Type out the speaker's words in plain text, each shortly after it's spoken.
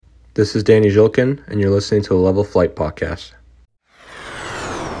This is Danny Jilkin, and you're listening to the Level Flight Podcast.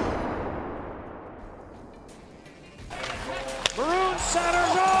 Maroon center,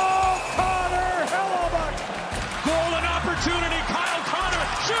 goal! Connor Hellebuck! Golden opportunity, Kyle Connor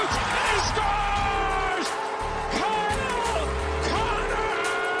shoots, and he scores! Kyle Connor!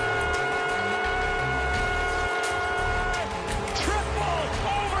 Triple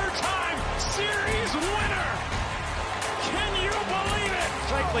overtime series winner! Can you believe it?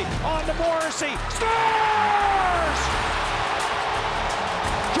 Shankly on to Morrissey, scores!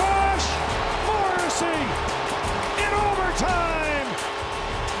 Josh Morrissey! In overtime,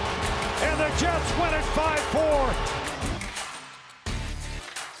 and the Jets win it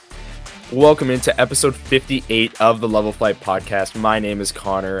 5-4. Welcome into episode 58 of the Level Flight Podcast. My name is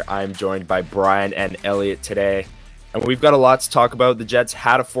Connor. I'm joined by Brian and Elliot today, and we've got a lot to talk about. The Jets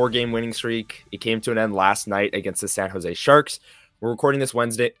had a 4-game winning streak. It came to an end last night against the San Jose Sharks. We're recording this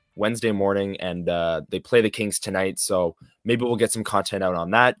Wednesday morning, and they play the Kings tonight, so maybe we'll get some content out on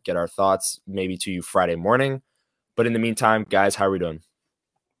that, get our thoughts maybe to you Friday morning. But in the meantime, guys, how are we doing?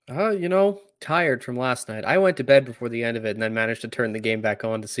 Tired from last night. I went to bed before the end of it and then managed to turn the game back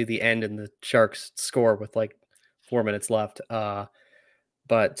on to see the end and the Sharks score with like 4 minutes left. Yeah,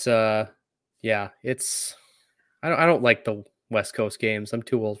 it's I don't like the West Coast games. I'm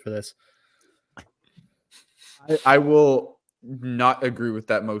too old for this. I will not agree with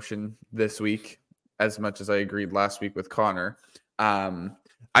that motion this week as much as I agreed last week with Connor. I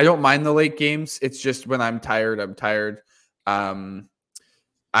don't mind the late games. It's just when I'm tired, I'm tired. I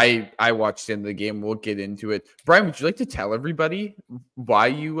watched the end of the game. We'll get into it. Brian, would you like to tell everybody why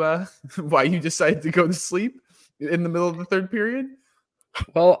you decided to go to sleep in the middle of the third period?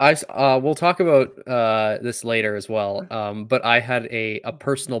 Well, we'll talk about this later as well. But I had a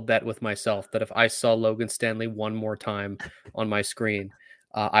personal bet with myself that if I saw Logan Stanley one more time on my screen,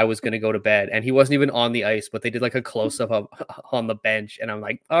 I was going to go to bed. And he wasn't even on the ice, but they did like a close-up on the bench. And I'm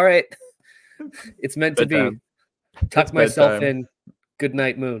like, all right, it's meant to be. Tuck myself in. Good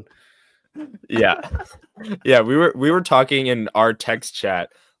night, Moon. Yeah. We were talking in our text chat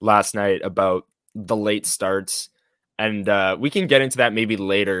last night about the late starts, and we can get into that maybe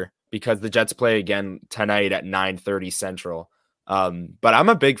later because the Jets play again tonight at 9:30 Central. But I'm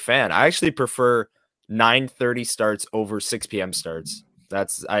a big fan. I actually prefer 9:30 starts over 6 p.m. starts.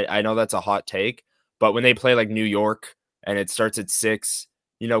 I know that's a hot take, but when they play like New York and it starts at 6,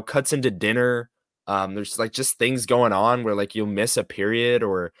 cuts into dinner. There's like just things going on where like you'll miss a period,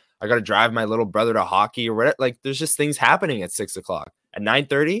 or I got to drive my little brother to hockey or whatever. Like there's just things happening at 6 o'clock. At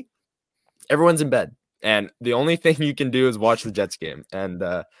 9:30, everyone's in bed, and the only thing you can do is watch the Jets game. And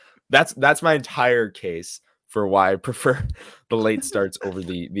that's my entire case for why I prefer the late starts over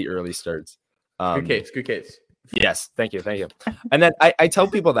the early starts. Good case. Yes, thank you. And then I tell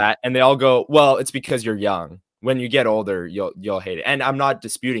people that, and they all go, "Well, it's because you're young. When you get older, you'll hate it." And I'm not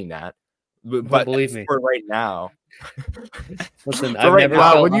disputing that. But believe me, for right now, listen, I've never.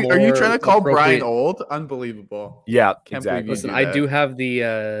 Wow, are you trying to call Brian old? Unbelievable. Yeah, exactly. Listen, I do have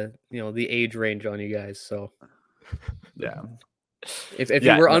the the age range on you guys, so yeah. If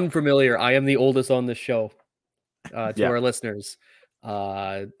you were unfamiliar, I am the oldest on this show. To our listeners,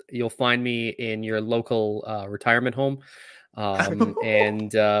 you'll find me in your local retirement home,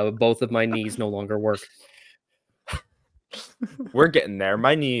 and both of my knees no longer work. We're getting there.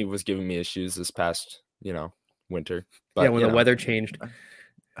 My knee was giving me issues this past, winter. But, when the weather changed.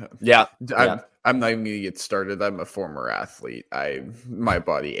 I'm not even gonna get started. I'm a former athlete. My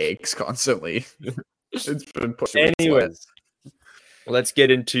body aches constantly. It's been pushing. Anyways, let's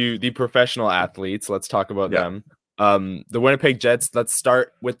get into the professional athletes. Let's talk about them. The Winnipeg Jets. Let's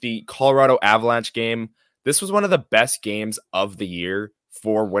start with the Colorado Avalanche game. This was one of the best games of the year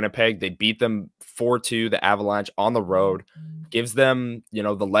for Winnipeg. They beat them 4-2, the Avalanche on the road. Gives them, the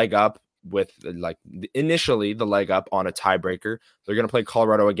leg up with initially the leg up on a tiebreaker. They're going to play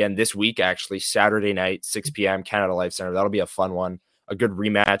Colorado again this week, actually, Saturday night, 6 p.m., Canada Life Center. That'll be a fun one. A good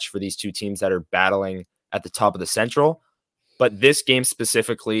rematch for these two teams that are battling at the top of the Central. But this game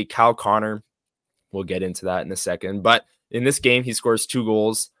specifically, Kyle Connor, we'll get into that in a second. But in this game, he scores 2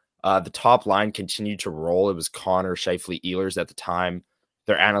 goals. The top line continued to roll. It was Connor, Scheifele, Ehlers at the time.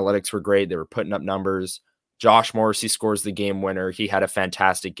 Their analytics were great. They were putting up numbers. Josh Morrissey scores the game winner. He had a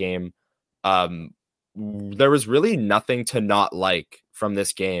fantastic game. There was really nothing to not like from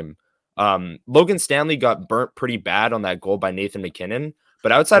this game. Logan Stanley got burnt pretty bad on that goal by Nathan McKinnon.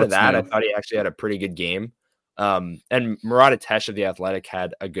 But outside of that, I thought he actually had a pretty good game. And Murat Atesh of The Athletic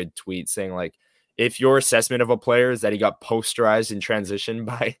had a good tweet saying, like, if your assessment of a player is that he got posterized in transition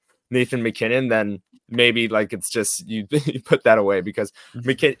by Nathan McKinnon, then maybe like it's just you put that away because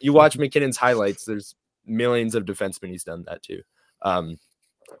you watch McKinnon's highlights. There's millions of defensemen he's done that too.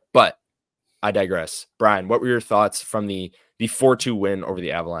 But I digress. Brian, what were your thoughts from the 4-2 win over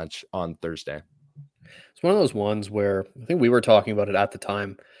the Avalanche on Thursday? It's one of those ones where I think we were talking about it at the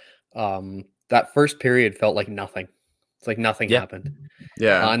time. That first period felt like nothing. It's like nothing happened.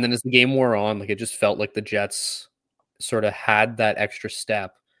 Yeah. And then as the game wore on, like it just felt like the Jets sort of had that extra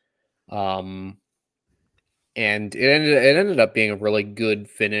step. And it ended up being a really good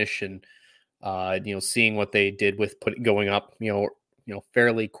finish. And seeing what they did with going up,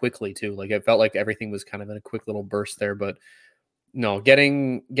 fairly quickly too. Like it felt like everything was kind of in a quick little burst there. But no,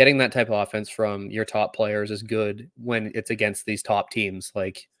 getting that type of offense from your top players is good when it's against these top teams.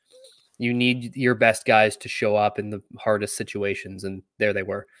 Like you need your best guys to show up in the hardest situations, and there they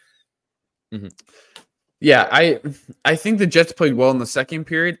were. Mm-hmm. Yeah, I think the Jets played well in the second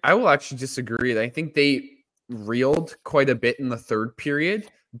period. I will actually disagree. I think they reeled quite a bit in the third period,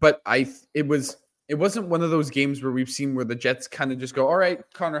 but it wasn't one of those games where we've seen where the Jets kind of just go, all right,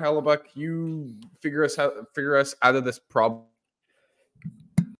 Connor Hellebuyck, you figure us out of this problem.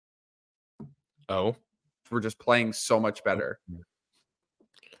 Oh, we're just playing so much better.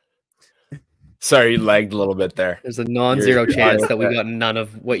 Sorry, you lagged a little bit there. There's a non-zero chance that we got none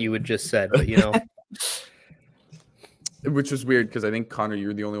of what you had just said, but which was weird because I think Connor, you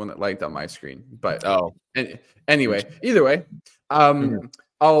were the only one that lagged on my screen. But anyway, either way,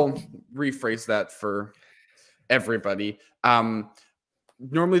 I'll rephrase that for everybody.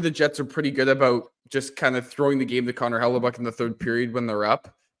 Normally the Jets are pretty good about just kind of throwing the game to Connor Hellebuyck in the third period when they're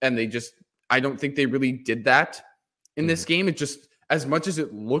up, and I don't think they really did that in this game. It just, as much as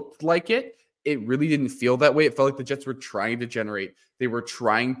it looked like it really didn't feel that way. It felt like the Jets were trying to generate. They were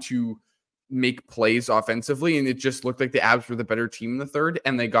trying to make plays offensively, and it just looked like the Avs were the better team in the third,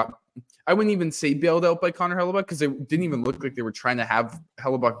 and they got, I wouldn't even say bailed out by Connor Hellebuyck because they didn't even look like they were trying to have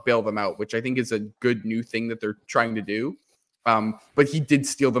Hellebuyck bail them out, which I think is a good new thing that they're trying to do. But he did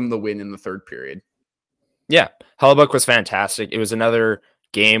steal them the win in the third period. Yeah, Hellebuyck was fantastic. It was another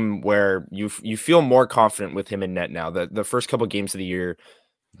game where you feel more confident with him in net now. The first couple games of the year,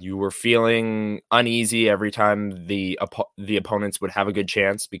 you were feeling uneasy every time the opponents would have a good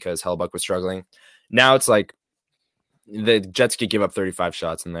chance because Hellebuyck was struggling. Now it's like the Jets could give up 35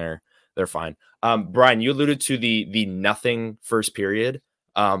 shots and they're fine. Brian, you alluded to the nothing first period.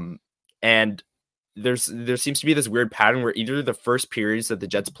 And there seems to be this weird pattern where either the first periods that the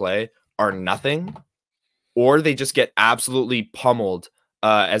Jets play are nothing, or they just get absolutely pummeled.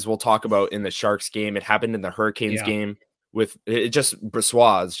 As we'll talk about in the Sharks game. It happened in the Hurricanes game with it. Just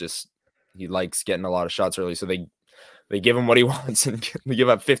Brossoit he likes getting a lot of shots early. So they give him what he wants and they give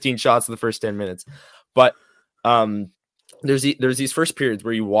up 15 shots in the first 10 minutes. But there's these first periods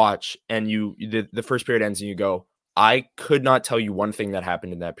where you watch and the first period ends and you go, I could not tell you one thing that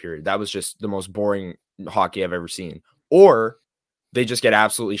happened in that period. That was just the most boring hockey I've ever seen. Or they just get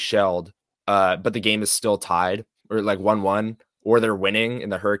absolutely shelled, but the game is still tied or like 1-1. Or they're winning in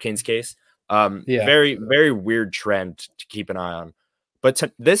the Hurricanes case. Very, very weird trend to keep an eye on. But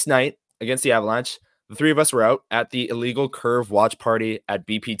this night against the Avalanche, the three of us were out at the Illegal Curve watch party at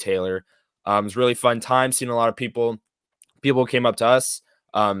BP Taylor. It was a really fun time, seeing a lot of people. People came up to us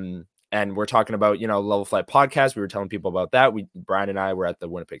and we're talking about, Level Flight podcast. We were telling people about that. Brian and I were at the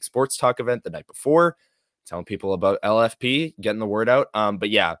Winnipeg Sports Talk event the night before, telling people about LFP, getting the word out.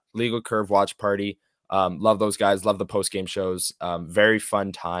 But yeah, Legal Curve watch party. Love those guys. Love the post-game shows. Very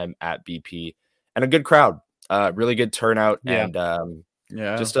fun time at BP and a good crowd. Really good turnout and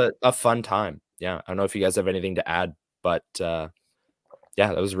just a fun time. Yeah. I don't know if you guys have anything to add, but that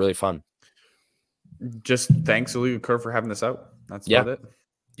was really fun. Just thanks, Illegal Curve, for having us out. That's about it.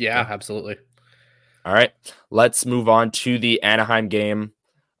 Yeah, absolutely. All right. Let's move on to the Anaheim game.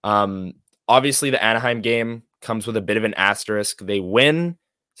 Obviously, the Anaheim game comes with a bit of an asterisk. They win.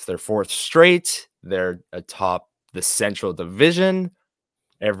 It's their fourth straight. They're atop the Central Division.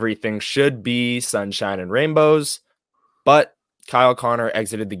 Everything should be sunshine and rainbows. But Kyle Connor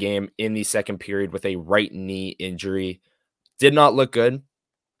exited the game in the second period with a right knee injury. Did not look good.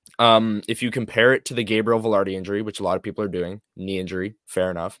 If you compare it to the Gabriel Velarde injury, which a lot of people are doing, knee injury,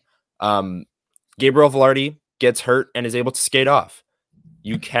 fair enough. Gabriel Velarde gets hurt and is able to skate off.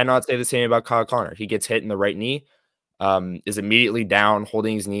 You cannot say the same about Kyle Connor. He gets hit in the right knee. Is immediately down,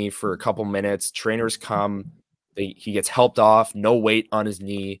 holding his knee for a couple minutes. Trainers come, he gets helped off, no weight on his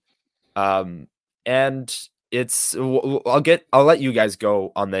knee. And it's, I'll let you guys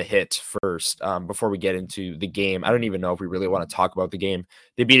go on the hit first before we get into the game. I don't even know if we really want to talk about the game.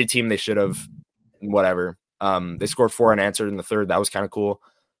 They beat a team they should have, whatever. They scored 4 unanswered in the third. That was kind of cool.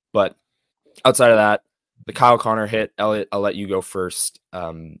 But outside of that, the Kyle Connor hit, Elliot, I'll let you go first.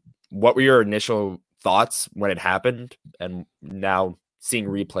 What were your initial thoughts when it happened? And now seeing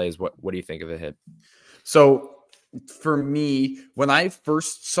replays, what do you think of the hit? So for me, when I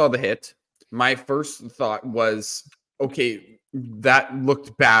first saw the hit, my first thought was, okay, that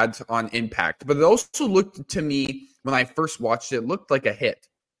looked bad on impact. But it also looked to me, when I first watched it, looked like a hit,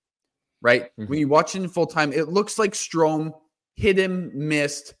 right? Mhm. When you watch it in full time, it looks like Strome hit him,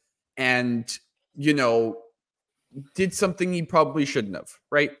 missed, and, did something he probably shouldn't have,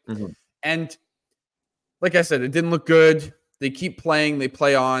 right? Mhm. And like I said, it didn't look good. They keep playing, they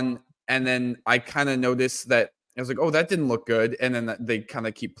play on, and then I kind of noticed that I was like, oh, that didn't look good. And then they kind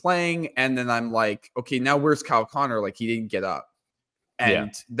of keep playing, and then I'm like, okay, now where's Kyle Connor? Like, he didn't get up.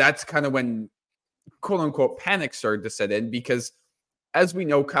 And that's kind of when quote unquote panic started to set in, because as we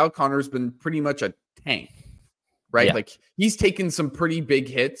know, Kyle Connor's been pretty much a tank, right? Yeah. Like, he's taken some pretty big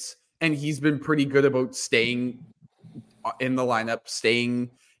hits, and he's been pretty good about staying in the lineup, staying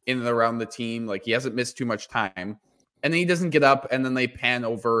in and around the team. Like, he hasn't missed too much time. And then he doesn't get up, and then they pan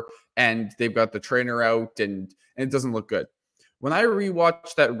over and they've got the trainer out, and it doesn't look good. When I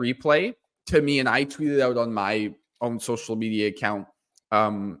rewatched that replay, to me, and I tweeted out on my own social media account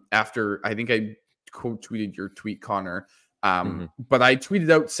after, I think I quote tweeted your tweet, Connor. But I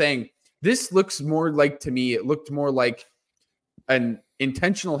tweeted out saying, this looks more like, to me, it looked more like an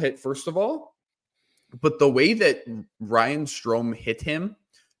intentional hit, first of all. But the way that Ryan Strome hit him,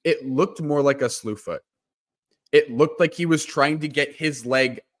 it looked more like a slew foot. It looked like he was trying to get his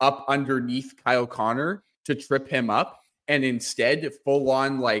leg up underneath Kyle Connor to trip him up, and instead full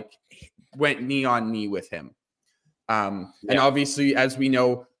on like went knee on knee with him. And obviously, as we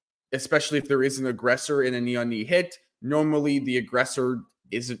know, especially if there is an aggressor in a knee on knee hit, normally the aggressor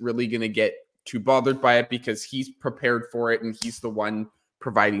isn't really going to get too bothered by it because he's prepared for it and he's the one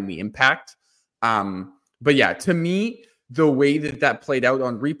providing the impact. But yeah, to me, the way that played out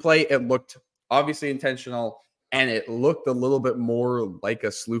on replay, it looked obviously intentional, and it looked a little bit more like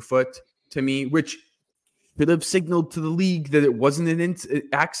a slew foot to me, which should have signaled to the league that it wasn't an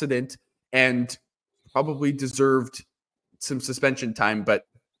accident and probably deserved some suspension time. But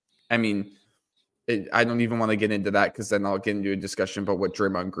I mean, I don't even want to get into that, because then I'll get into a discussion about what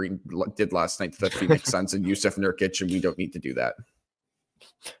Draymond Green did last night to the Phoenix Suns and Yusuf Nurkic, and we don't need to do that.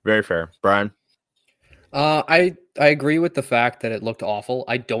 Very fair. Brian? I agree with the fact that it looked awful.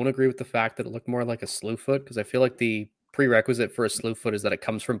 I don't agree with the fact that it looked more like a slew foot, because I feel like the prerequisite for a slew foot is that it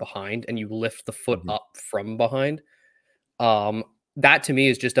comes from behind and you lift the foot up from behind. That to me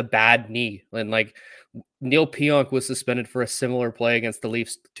is just a bad knee. And like, Neil Pionk was suspended for a similar play against the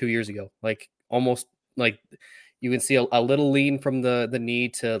Leafs 2 years ago. Like, almost like you can see a little lean from the knee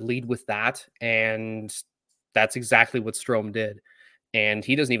to lead with that. And that's exactly what Strome did. And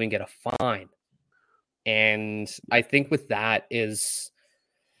he doesn't even get a fine. And I think with that is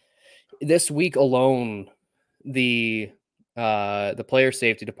this week alone, the player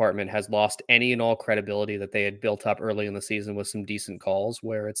safety department has lost any and all credibility that they had built up early in the season with some decent calls,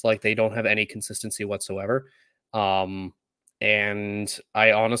 where it's like they don't have any consistency whatsoever. And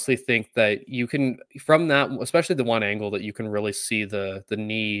I honestly think that you can, from that, especially the one angle that you can really see the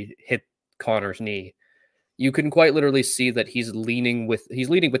knee hit Connor's knee, you can quite literally see that he's leading with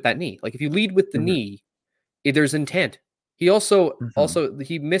that knee. Like, if you lead with the knee, there's intent. He also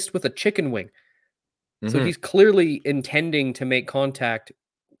he missed with a chicken wing. So he's clearly intending to make contact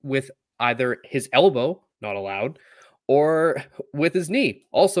with either his elbow, not allowed, or with his knee,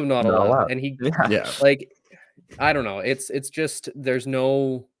 also not allowed. And he, like, I don't know. It's just, there's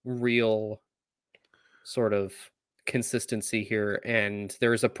no real sort of consistency here. And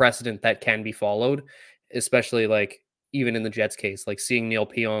there's a precedent that can be followed, especially like even in the Jets case, like seeing Neil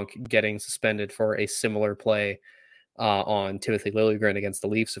Pionk getting suspended for a similar play on Timothy Liljegren against the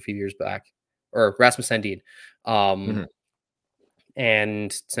Leafs a few years back, or Rasmus Sandin.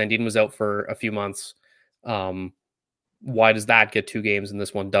 And Sandin was out for a few months. Why does that get 2 games and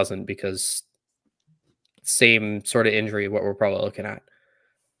this one doesn't? Because same sort of injury, what we're probably looking at.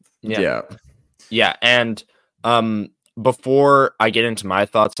 Yeah. And before I get into my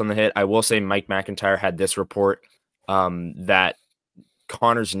thoughts on the hit, I will say Mike McIntyre had this report that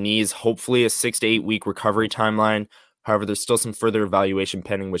Connor's knee is hopefully a 6 to 8 week recovery timeline. However, there's still some further evaluation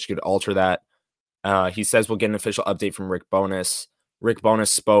pending, which could alter that. He says we'll get an official update from Rick Bowness. Rick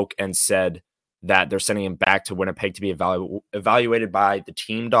Bowness spoke and said that they're sending him back to Winnipeg to be evaluated by the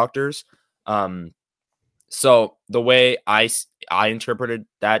team doctors. So the way I interpreted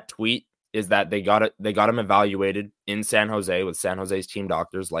that tweet is that they got him evaluated in San Jose with San Jose's team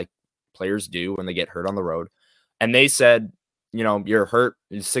doctors, like players do when they get hurt on the road. And they said you're hurt,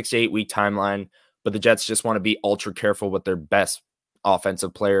 6 to 8 week timeline, but the Jets just want to be ultra careful with their best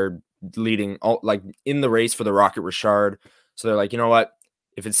offensive player leading like in the race for the Rocket Richard. So they're like, you know what?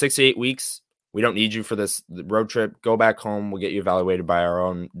 If it's 6 to 8 weeks, we don't need you for this road trip. Go back home. We'll get you evaluated by our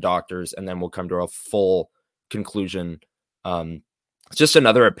own doctors, and then we'll come to a full conclusion. It's just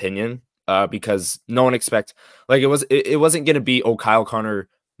another opinion because no one expects like it wasn't going to be, Kyle Connor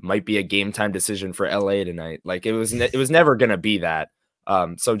might be a game time decision for LA tonight. Like it was never going to be that.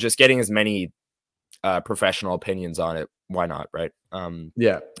 So just getting as many professional opinions on it, why not, right?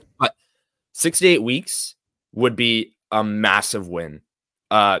 But 6 to 8 weeks would be a massive win.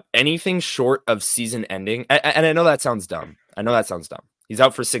 Anything short of season ending, and I know that sounds dumb. He's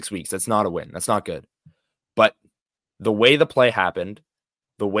out for 6 weeks. That's not a win. That's not good. But the way the play happened,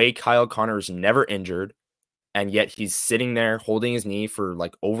 the way Kyle Connor is never injured, and yet he's sitting there holding his knee for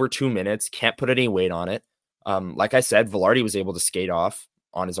like over 2 minutes, can't put any weight on it. Like I said, Velarde was able to skate off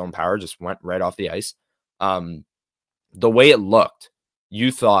on his own power, just went right off the ice. The way it looked,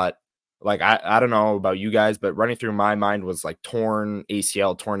 you thought, like, I don't know about you guys, but running through my mind was like torn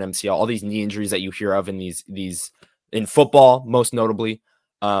ACL, torn MCL, all these knee injuries that you hear of in these in football, most notably.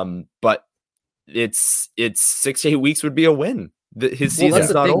 But it's 6 to 8 weeks would be a win. His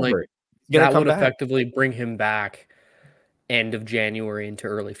season's not over. Like, that would effectively bring him back end of January into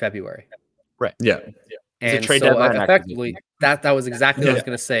early February. Right. Yeah. And so effectively, that was exactly what I was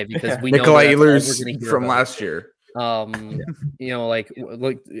going to say, because we Nikolai know Ehlers from last year. Like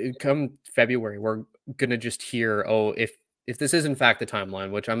come February, we're gonna just hear, if this is in fact the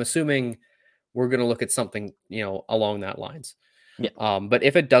timeline, which I'm assuming we're gonna look at something, along that lines. Yeah. But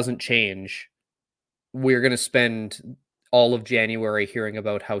if it doesn't change, we're gonna spend all of January hearing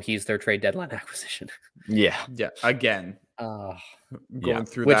about how he's their trade deadline acquisition. Yeah. Again. Going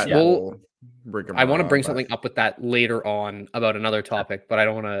through which that. I want to bring something up with that later on about another topic, but I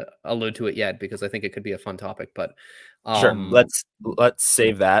don't want to allude to it yet because I think it could be a fun topic. But sure, let's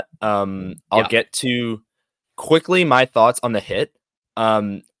save that. I'll get to quickly my thoughts on the hit.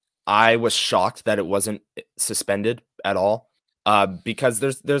 I was shocked that it wasn't suspended at all, because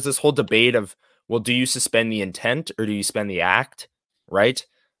there's this whole debate of, well, do you suspend the intent or do you suspend the act, right?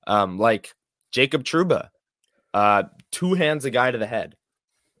 Like Jacob Trouba, 2 hands a guy to the head.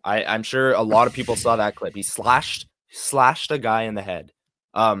 I'm sure a lot of people saw that clip. He slashed a guy in the head.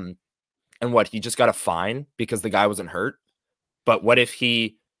 And what, he just got a fine because the guy wasn't hurt? But what if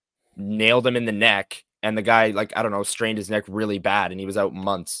he nailed him in the neck and the guy, like, I don't know, strained his neck really bad and he was out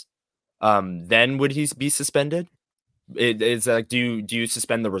months? Then would he be suspended? It's like, do you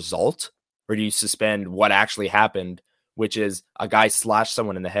suspend the result, or do you suspend what actually happened, which is a guy slashed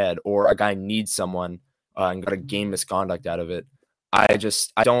someone in the head, or a guy needs someone and got a game misconduct out of it? I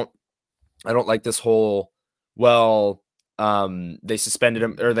don't like this whole, they suspended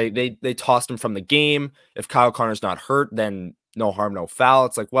him, or they tossed him from the game. If Kyle Connor's not hurt, then no harm, no foul.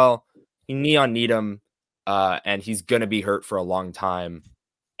 It's like, well, he need him, and he's going to be hurt for a long time,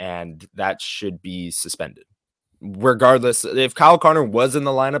 and that should be suspended. Regardless, if Kyle Connor was in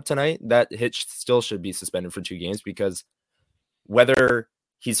the lineup tonight, that hit still should be suspended for 2 games, because whether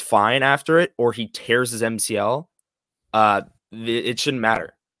he's fine after it or he tears his MCL, it shouldn't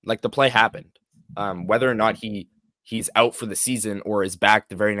matter. Like, the play happened. Whether or not he's out for the season or is back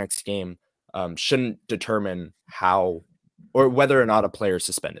the very next game shouldn't determine how or whether or not a player is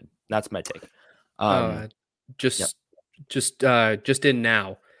suspended. That's my take. Just in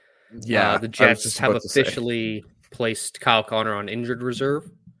now. Yeah, the Jets have officially placed Kyle Connor on injured reserve.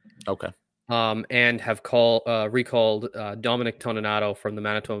 Okay. And have recalled Dominic Toninato from the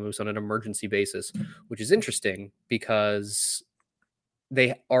Manitoba Moose on an emergency basis, which is interesting because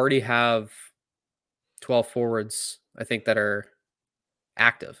they already have 12 forwards, I think, that are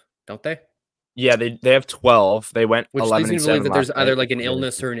active, don't they? Yeah, they have 12. They went which 11 leads me and to believe that there's night. either like an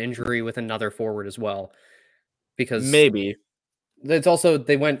illness or an injury with another forward as well. Because maybe it's also,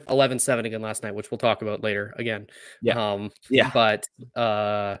 they went 11-7 again last night, which we'll talk about later again. Yeah. But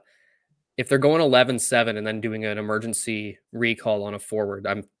if they're going 11-7 and then doing an emergency recall on a forward,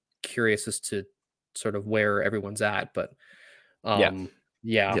 I'm curious as to sort of where everyone's at. But yeah.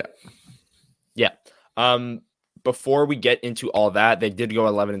 Before we get into all that, they did go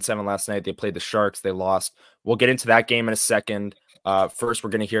 11-7 last night. They played the Sharks. They lost. We'll get into that game in a second. First, we're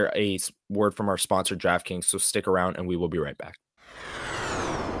going to hear a word from our sponsor, DraftKings. So stick around and we will be right back.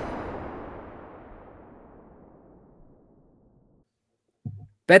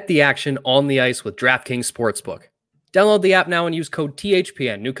 Bet the action on the ice with DraftKings Sportsbook. Download the app now and use code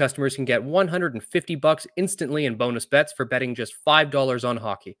THPN. New customers can get $150 instantly in bonus bets for betting just $5 on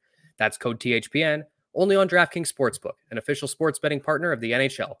hockey. That's code THPN, Only on DraftKings Sportsbook, an official sports betting partner of the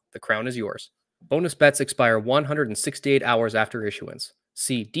NHL. The crown is yours. Bonus bets expire 168 hours after issuance.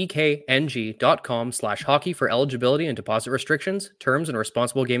 See dkng.com/hockey for eligibility and deposit restrictions, terms, and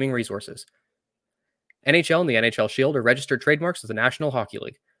responsible gaming resources. NHL and the NHL Shield are registered trademarks of the National Hockey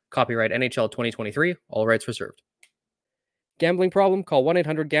League. Copyright NHL 2023, all rights reserved. Gambling problem? Call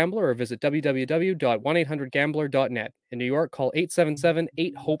 1-800-GAMBLER or visit www.1800gambler.net. In New York, call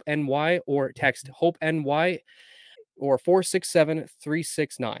 877-8-HOPE-NY or text HOPE-NY or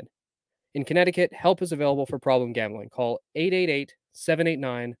 467-369. In Connecticut, help is available for problem gambling. Call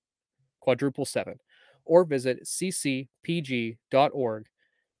 888-789-777 or visit ccpg.org.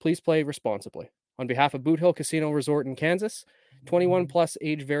 Please play responsibly. On behalf of Boot Hill Casino Resort in Kansas, 21 plus,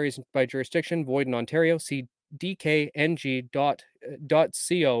 age varies by jurisdiction, void in Ontario. See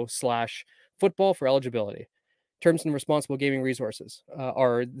dkng.co/football for eligibility. Terms and responsible gaming resources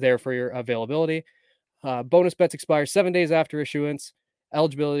are there for your availability. Bonus bets expire 7 days after issuance.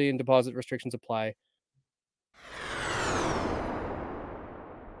 Eligibility and deposit restrictions apply.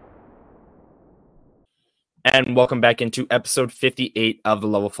 And welcome back into episode 58 of the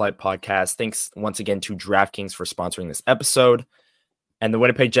Level Flight Podcast. Thanks once again to DraftKings for sponsoring this episode. And the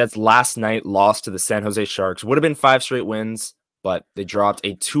Winnipeg Jets last night lost to the San Jose Sharks. Would have been 5 straight wins, but they dropped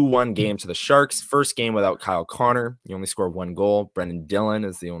a 2-1 game to the Sharks. First game without Kyle Connor. He only scored 1 goal. Brendan Dillon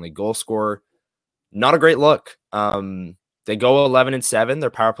is the only goal scorer. Not a great look. They go 11-7. Their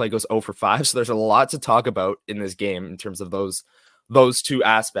power play goes 0 for 5. So there's a lot to talk about in this game in terms of those two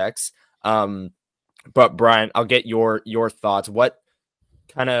aspects. But Brian, I'll get your thoughts. What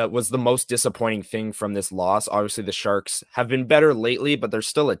kind of was the most disappointing thing from this loss? Obviously, the Sharks have been better lately, but they're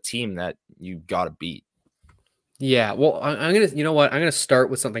still a team that you got to beat. Yeah, well, I'm gonna start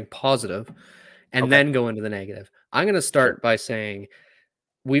with something positive, and then go into the negative. I'm gonna start by saying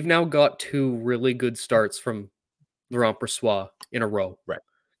we've now got 2 really good starts from Laurent Brossoit in a row. Right.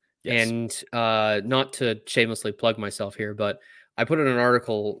 Yes. And not to shamelessly plug myself here, but I put in an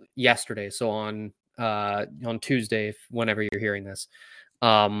article yesterday, so on Tuesday, whenever you're hearing this.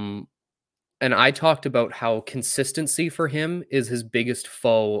 And I talked about how consistency for him is his biggest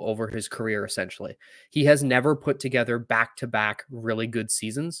foe over his career, essentially. He has never put together back-to-back really good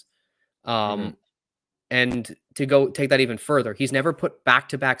seasons. And to go take that even further, he's never put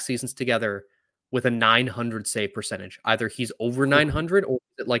back-to-back seasons together with a 900 save percentage. Either he's over 900 or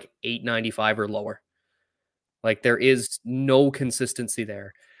at like 895 or lower. Like, there is no consistency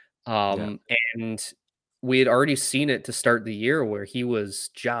there. And we had already seen it to start the year where he was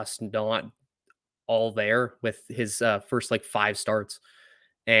just not all there with his first like 5 starts.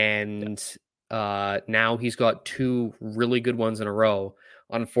 And now he's got 2 really good ones in a row.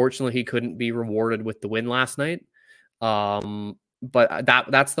 Unfortunately, he couldn't be rewarded with the win last night. But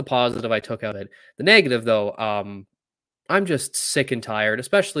that's the positive I took out of it. The negative, though, I'm just sick and tired,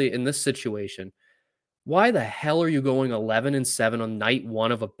 especially in this situation. Why the hell are you going 11-7 on night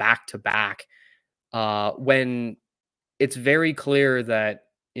 1 of a back-to-back when it's very clear that,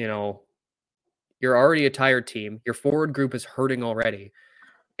 you're already a tired team, your forward group is hurting already,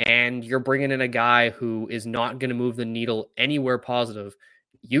 and you're bringing in a guy who is not going to move the needle anywhere positive?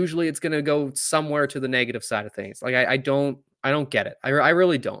 Usually it's going to go somewhere to the negative side of things. Like, I don't get it. I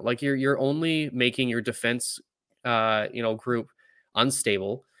really don't. Like, you're only making your defense, group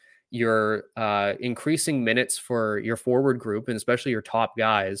unstable. You're increasing minutes for your forward group and especially your top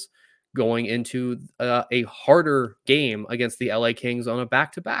guys going into a harder game against the LA Kings on a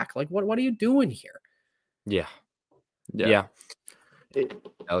back-to-back. Like, what are you doing here? Yeah.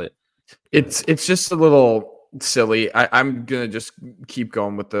 Elliot. It's just a little silly. I'm going to just keep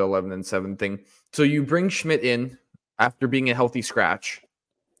going with the 11-7 thing. So you bring Schmidt in after being a healthy scratch.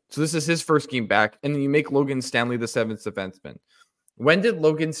 So this is his first game back, and then you make Logan Stanley the 7th defenseman. When did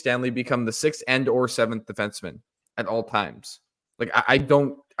Logan Stanley become the 6th and or 7th defenseman at all times? Like, I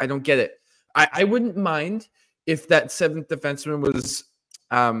don't get it. I wouldn't mind if that 7th defenseman was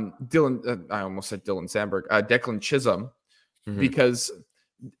Dylan. I almost said Dylan Sandberg, Declan Chisholm, because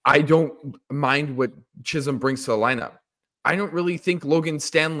I don't mind what Chisholm brings to the lineup. I don't really think Logan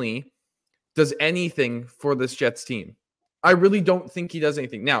Stanley does anything for this Jets team. I really don't think he does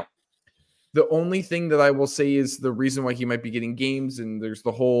anything. Now, the only thing that I will say is the reason why he might be getting games, and there's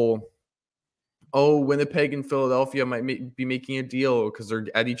the whole, Winnipeg and Philadelphia might be making a deal because they're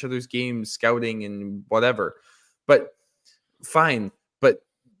at each other's games, scouting and whatever. But fine. But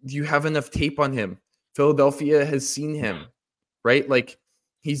you have enough tape on him. Philadelphia has seen him, right? Like,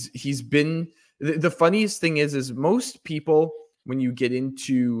 he's been. The funniest thing is most people, when you get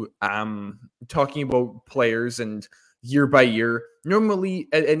into talking about players and year by year. Normally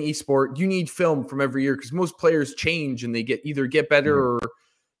at an esport, you need film from every year because most players change and they either get better or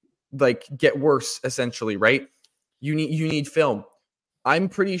like get worse, essentially, right? You need film. I'm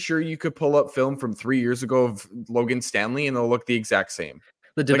pretty sure you could pull up film from 3 years ago of Logan Stanley and it'll look the exact same.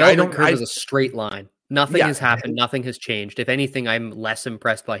 The development curve is a straight line. Nothing has happened. Nothing has changed. If anything, I'm less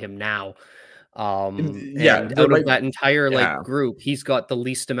impressed by him now. And out of that entire group, he's got the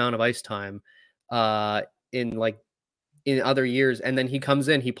least amount of ice time in other years. And then he comes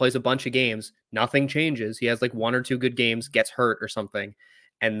in, he plays a bunch of games, nothing changes. He has like 1 or 2 good games, gets hurt or something.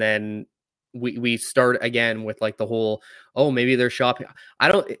 And then we start again with like the whole, oh, maybe they're shopping.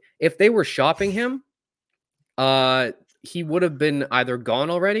 If they were shopping him, he would have been either gone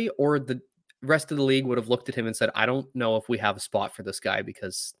already or the rest of the league would have looked at him and said, I don't know if we have a spot for this guy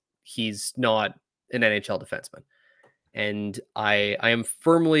because he's not an NHL defenseman. And I am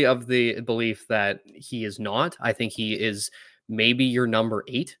firmly of the belief that he is not. I think he is maybe your number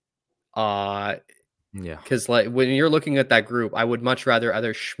 8. Because like when you're looking at that group, I would much rather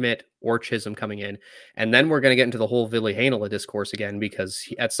either Schmidt or Chisholm coming in. And then we're going to get into the whole Ville Heinola discourse again, because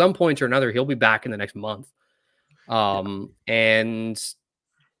at some point or another, he'll be back in the next month. And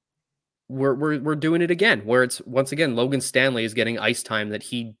we're doing it again, where it's once again, Logan Stanley is getting ice time that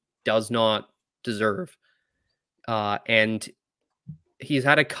he does not deserve. And he's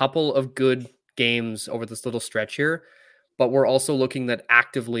had a couple of good games over this little stretch here, but we're also looking at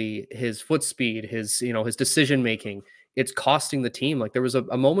actively his foot speed, his decision making. It's costing the team. Like there was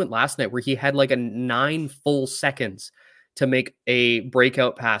a moment last night where he had like 9 full seconds to make a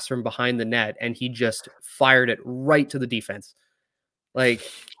breakout pass from behind the net, and he just fired it right to the defense.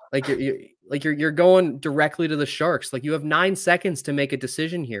 You're going directly to the Sharks. Like you have 9 seconds to make a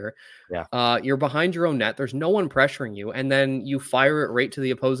decision here. Yeah. You're behind your own net. There's no one pressuring you, and then you fire it right to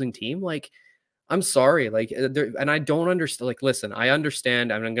the opposing team. Like, I'm sorry. Like, and I don't understand. Like, listen, I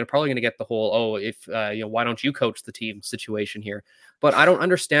understand. I'm probably going to get the whole, why don't you coach the team situation here? But I don't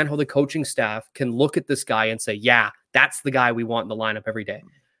understand how the coaching staff can look at this guy and say, yeah, that's the guy we want in the lineup every day.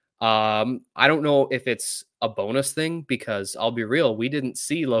 I don't know if it's a bonus thing, because I'll be real, we didn't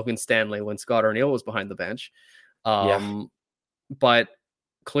see Logan Stanley when Scott Arniel was behind the bench. But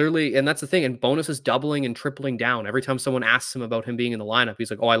clearly, and that's the thing, and bonus is doubling and tripling down. Every time someone asks him about him being in the lineup, he's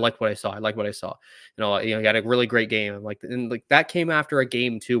like, oh, I like what I saw. He had a really great game. And that came after a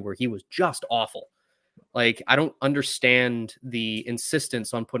game too, where he was just awful. Like, I don't understand the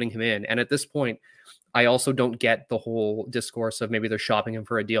insistence on putting him in. And at this point, I also don't get the whole discourse of maybe they're shopping him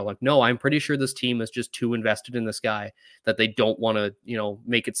for a deal. Like, no, I'm pretty sure this team is just too invested in this guy that they don't want to,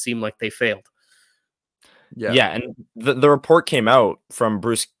 make it seem like they failed. Yeah. And the report came out from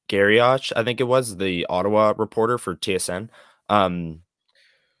Bruce Garrioch, I think it was, the Ottawa reporter for TSN. And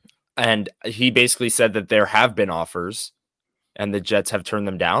he basically said that there have been offers and the Jets have turned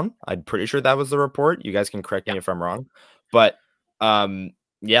them down. I'm pretty sure that was the report. You guys can correct me if I'm wrong. But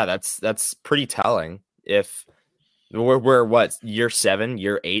that's pretty telling. If we're year 7,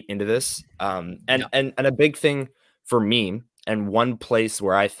 year 8 into this. And a big thing for me, and one place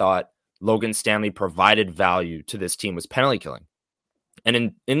where I thought Logan Stanley provided value to this team was penalty killing.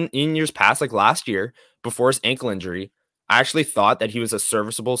 And in years past, like last year, before his ankle injury, I actually thought that he was a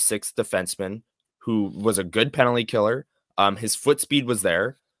serviceable 6th defenseman who was a good penalty killer. His foot speed was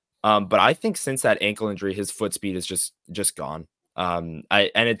there. But I think since that ankle injury, his foot speed is just gone.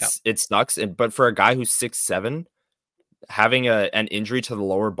 It sucks. But for a guy who's 6'7", having an injury to the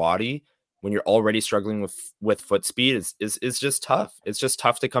lower body when you're already struggling with foot speed is just tough. It's just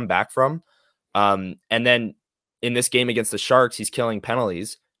tough to come back from. And then in this game against the Sharks, he's killing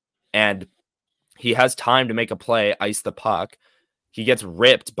penalties and he has time to make a play, ice the puck. He gets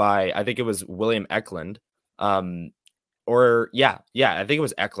ripped by, I think it was William Eklund. I think it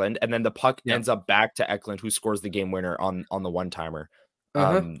was Eklund. And then the puck ends up back to Eklund, who scores the game winner on the one-timer.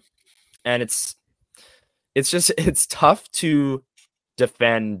 And it's tough to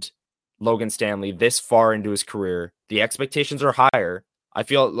defend Logan Stanley this far into his career. The expectations are higher. I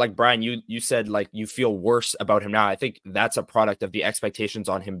feel like, Brian, you said like you feel worse about him now. I think that's a product of the expectations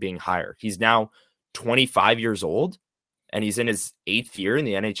on him being higher. He's now 25 years old and he's in his 8th year in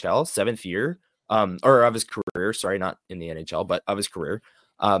the NHL, 7th year or of his career. Sorry, not in the NHL, but of his career.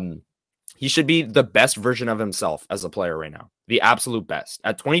 He should be the best version of himself as a player right now. The absolute best.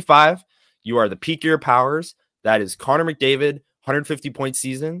 At 25, you are the peak of your powers. That is Connor McDavid, 150-point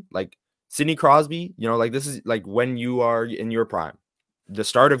season, like Sidney Crosby, like this is like when you are in your prime, the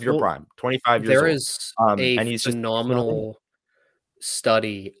start of your prime, 25 years old. There is a phenomenal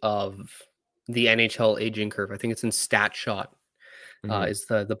study of the NHL aging curve. I think it's in Stat Shot, is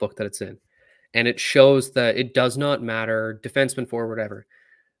the book that it's in. And it shows that it does not matter, defenseman, forward, whatever.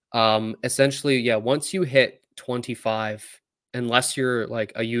 Essentially, yeah, once you hit 25, unless you're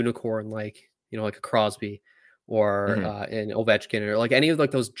like a unicorn, like, like a Crosby or an Ovechkin or like any of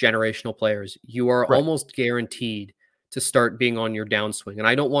like those generational players, you are almost guaranteed to start being on your downswing. And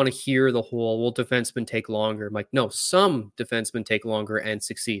I don't want to hear the whole, well, defensemen take longer. I'm like, no, some defensemen take longer and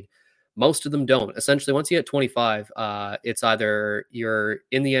succeed. Most of them don't. Essentially, once you hit 25, it's either you're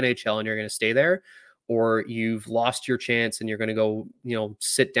in the NHL and you're going to stay there, or you've lost your chance and you're going to go,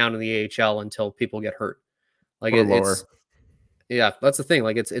 sit down in the AHL until people get hurt. Like it's, yeah, that's the thing.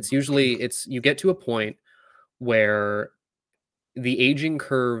 Like it's usually you get to a point where the aging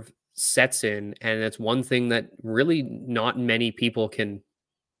curve sets in, and it's one thing that really not many people can,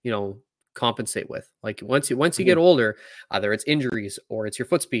 compensate with. Like once you get older, either it's injuries or it's your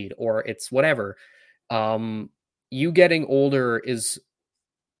foot speed or it's whatever. You getting older is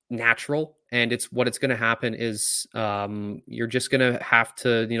natural, and it's going to happen is you're just going to have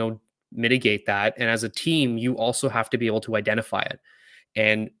to, mitigate that. And as a team, you also have to be able to identify it.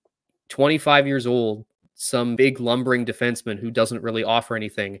 And 25 years old, some big lumbering defenseman who doesn't really offer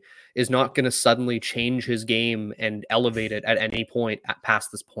anything is not going to suddenly change his game and elevate it at any point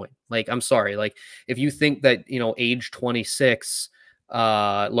past this point. Like, I'm sorry. Like, if you think that, age 26,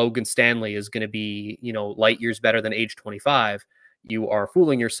 Logan Stanley is going to be, light years better than age 25, you are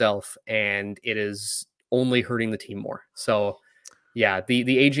fooling yourself, and it is only hurting the team more. So yeah,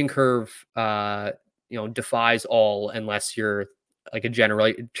 the aging curve, defies all, unless you're like a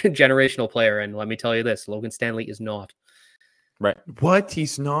generational player. And let me tell you this, Logan Stanley is not. Right. What?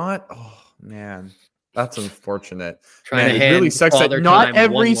 He's not? Oh, man. That's unfortunate. Man, it really sucks that not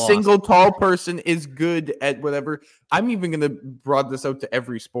every single tall person is good at whatever. I'm even going to broaden this out to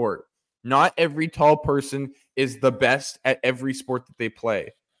every sport. Not every tall person is the best at every sport that they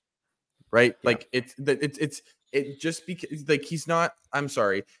play. Right? Yeah. Like it's just because like he's not, I'm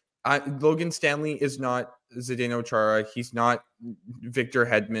sorry. Logan Stanley is not Zdeno Chara. He's not Victor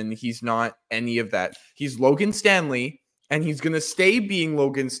Hedman. He's not any of that. He's Logan Stanley, and he's going to stay being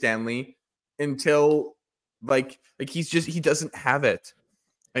Logan Stanley until like he doesn't have it.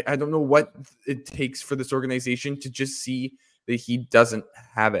 I don't know what it takes for this organization to just see that he doesn't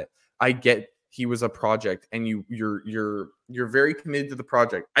have it. I get he was a project, and you're very committed to the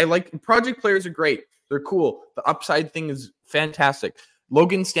project. I like project players are great. They're cool. The upside thing is fantastic.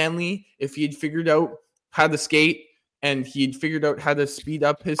 Logan Stanley, if he had figured out how to skate and he'd figured out how to speed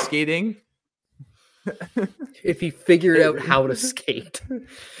up his skating. If he figured out how to skate.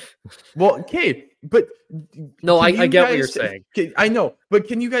 Well, okay, but no, I get what you're saying. I know, but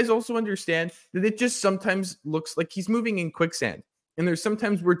can you guys also understand that it just sometimes looks like he's moving in quicksand? And there's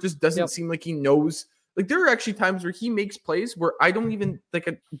sometimes where it just doesn't seem like he knows. Like there are actually times where he makes plays where I don't even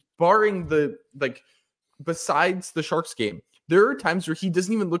barring the besides the Sharks game, there are times where he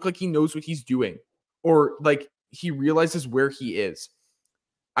doesn't even look like he knows what he's doing, or like he realizes where he is.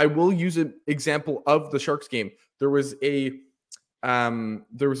 I will use an example of the Sharks game. There was a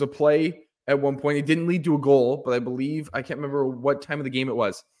play at one point. It didn't lead to a goal, but I can't remember what time of the game it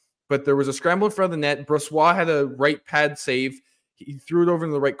was. But there was a scramble in front of the net. Brossoit had a right pad save. He threw it over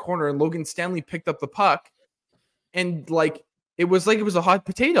in the right corner, and Logan Stanley picked up the puck. And it was a hot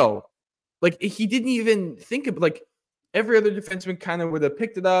potato. Like he didn't even think of every other defenseman kind of would have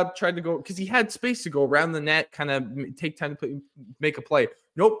picked it up, tried to go because he had space to go around the net, kind of take time to make a play.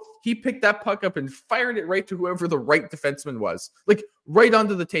 Nope. He picked that puck up and fired it right to whoever the right defenseman was, like right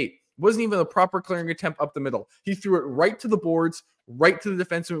onto the tape. Wasn't even a proper clearing attempt up the middle. He threw it right to the boards, right to the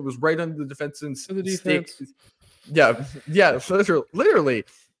defenseman. It was right under the defenseman's stick. Yeah, literally.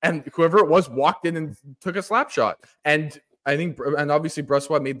 And whoever it was walked in and took a slap shot. And obviously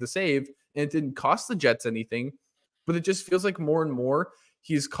Brossoit made the save, and it didn't cost the Jets anything. But it just feels like more and more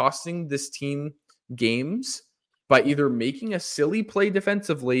he's costing this team games by either making a silly play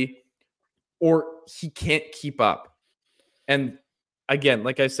defensively or he can't keep up. And again,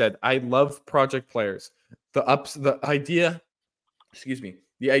 like I said, I love project players. The idea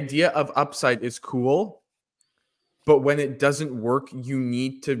of upside is cool, but when it doesn't work, you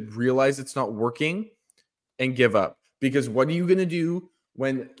need to realize it's not working and give up. Because what are you going to do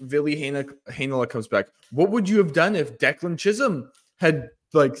when Ville Heinola comes back? What would you have done if Declan Chisholm had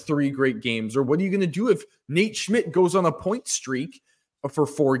 3 great games? Or what are you going to do if Nate Schmidt goes on a point streak for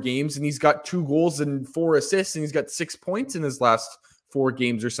 4 games and he's got 2 goals and 4 assists and he's got 6 points in his last 4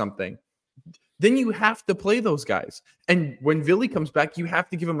 games or something? Then you have to play those guys. And when Ville comes back, you have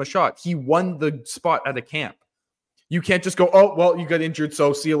to give him a shot. He won the spot at a camp. You can't just go, oh, well, you got injured,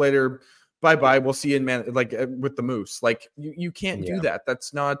 so see you later. Bye-bye. We'll see you in with the Moose. You can't do that.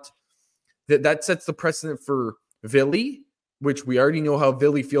 That's not that sets the precedent for Villy, which we already know how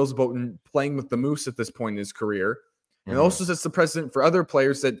Villy feels about playing with the Moose at this point in his career. And it also sets the precedent for other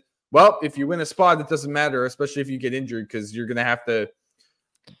players that, well, if you win a spot, it doesn't matter, especially if you get injured, because you're going to have to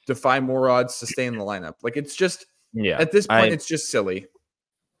defy more odds to stay in the lineup. Like, it's just, at this point, it's just silly.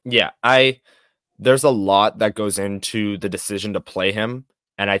 Yeah, there's a lot that goes into the decision to play him.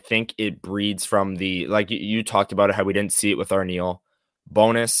 And I think it breeds from like you talked about it, how we didn't see it with Arneal.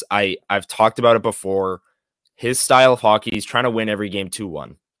 Bonus, I've talked about it before. His style of hockey, he's trying to win every game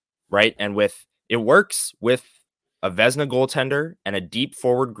 2-1, right? And it works with a Vezina goaltender and a deep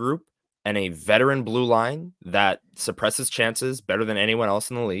forward group and a veteran blue line that suppresses chances better than anyone else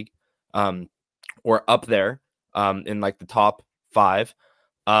in the league, or up there in like the top 5.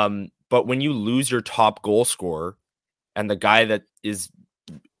 But when you lose your top goal scorer and the guy that is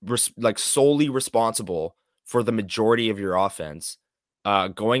like solely responsible for the majority of your offense,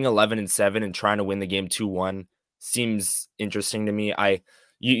 going 11-7 and trying to win the game 2-1 seems interesting to me.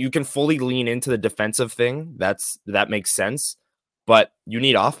 You can fully lean into the defensive thing. That makes sense, but you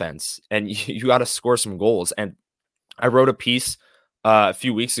need offense and you got to score some goals. And I wrote a piece a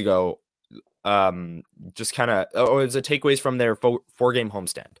few weeks ago, just kind of, it was a takeaways from their 4-game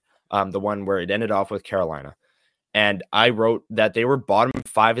homestand, the one where it ended off with Carolina. And I wrote that they were bottom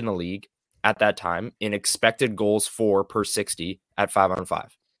 5 in the league at that time in expected goals for per 60 at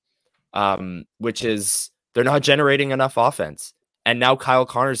 5-on-5, which is they're not generating enough offense. And now Kyle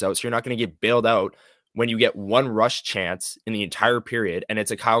Connor's out, so you're not going to get bailed out when you get one rush chance in the entire period, and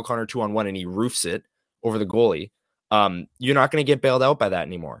it's a Kyle Connor 2-on-1 and he roofs it over the goalie. You're not going to get bailed out by that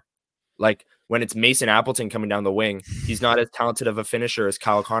anymore. Like when it's Mason Appleton coming down the wing, he's not as talented of a finisher as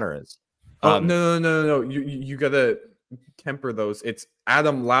Kyle Connor is. No. You gotta temper those. It's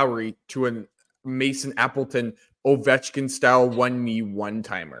Adam Lowry to a Mason Appleton Ovechkin style 1v1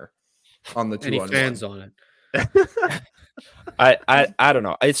 timer on the 2-on-1. Any fans on it? I don't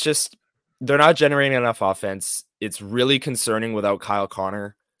know. It's just they're not generating enough offense. It's really concerning without Kyle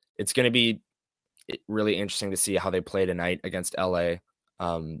Connor. It's going to be really interesting to see how they play tonight against LA.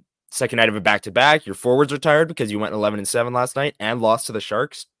 Second night of a back-to-back. Your forwards retired because you went 11-7 last night and lost to the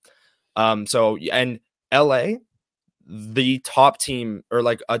Sharks. And LA, the top team or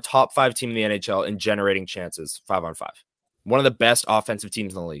like a top 5 team in the NHL in generating chances 5-on-5, one of the best offensive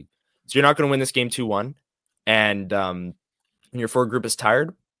teams in the league. So you're not going to win this game 2-1, and your forward group is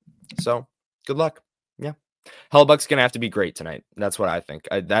tired. So good luck. Yeah, Hellebuyck's going to have to be great tonight. That's what I think.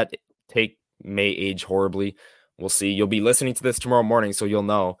 That take may age horribly. We'll see. You'll be listening to this tomorrow morning, so you'll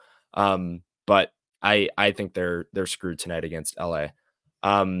know. But I think they're screwed tonight against LA.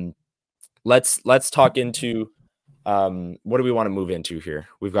 Let's talk into what do we want to move into here?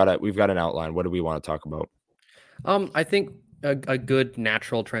 We've got an outline. What do we want to talk about? I think a good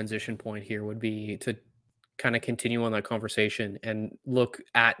natural transition point here would be to kind of continue on that conversation and look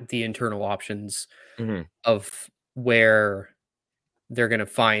at the internal options of where they're going to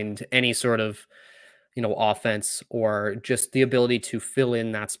find any sort of, offense or just the ability to fill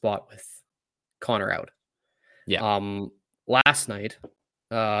in that spot with Connor out. Yeah. Last night,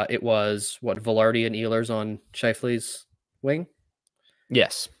 it was Velarde and Ehlers on Scheifele's wing.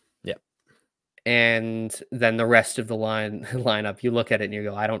 Yes. Yeah. And then the rest of the lineup, you look at it and you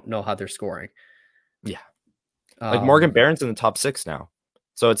go, I don't know how they're scoring. Yeah. Like Morgan Barron's in the top 6 now.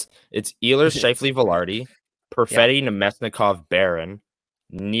 So it's Ehlers, Scheifele, Velarde, Perfetti, Nemesnikov, Barron,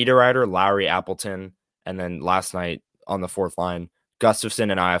 Niederreiter, Lowry, Appleton, and then last night on the 4th line, Gustafsson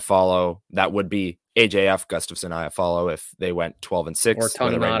and Iafallo. That would be AJF, Gustafsson, Iafallo if they went 12-6. Or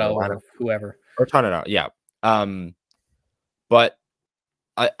Toninato or whoever. Or Toninato, yeah. But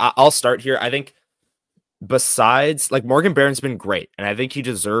I'll start here. I think besides, like, Morgan Barron's been great, and I think he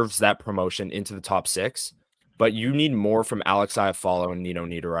deserves that promotion into the top 6. But you need more from Alex Iafallo and Nino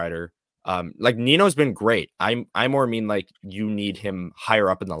Niederreiter. Like Nino's been great. I more mean like you need him higher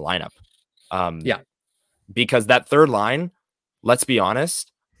up in the lineup. Because that third line, let's be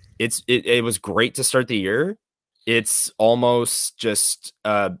honest, it was great to start the year. It's almost just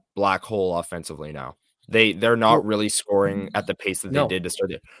a black hole offensively now. They're not really scoring at the pace that they did to start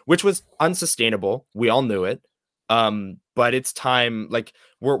the year, which was unsustainable. We all knew it. But it's time, like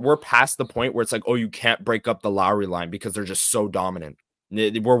we're past the point where it's like, oh, you can't break up the Lowry line because they're just so dominant.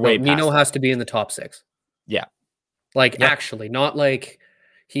 We're way past Nino that. has to be in the top 6. Yeah. Actually, not like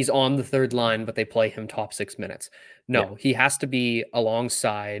he's on the third line, but they play him top 6 minutes. No, he has to be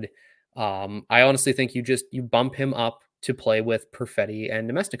alongside. I honestly think you bump him up to play with Perfetti and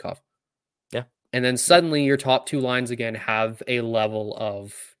Nemesnikov. Yeah. And then suddenly your top 2 lines again have a level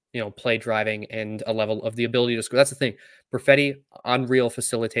of, play driving and a level of the ability to score. That's the thing. Perfetti, unreal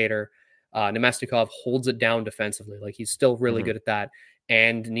facilitator. Nemestikov holds it down defensively. Like he's still really good at that.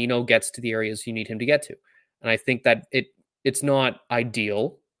 And Nino gets to the areas you need him to get to. And I think that it's not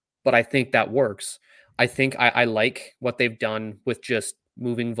ideal, but I think that works. I think I like what they've done with just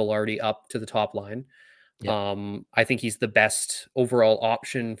moving Velarde up to the top line. Yeah. I think he's the best overall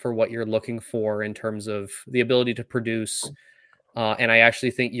option for what you're looking for in terms of the ability to produce. And I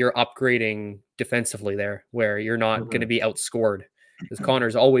actually think you're upgrading defensively there, where you're not going to be outscored, because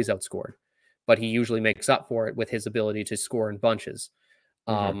Connor's always outscored, but he usually makes up for it with his ability to score in bunches.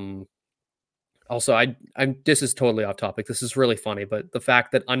 Also, I'm this is totally off topic. This is really funny, but the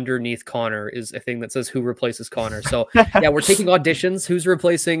fact that underneath Connor is a thing that says who replaces Connor. So yeah, we're taking auditions. Who's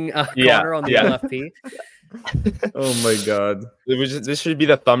replacing Connor on the LFP? Oh my god! This should be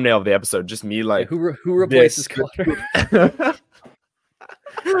the thumbnail of the episode. Just me like who replaces Connor?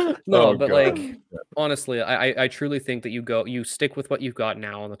 No, but God. Like honestly, I truly think that you stick with what you've got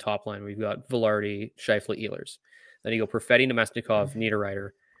now on the top line. We've got Velarde, Scheifele, Ehlers. Then you go Perfetti, Nemestikov, Niederreiter,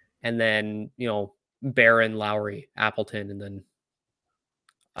 and then Barron, Lowry, Appleton, and then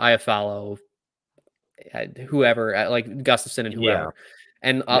Iafallo, whoever, like Gustafson and whoever. Yeah.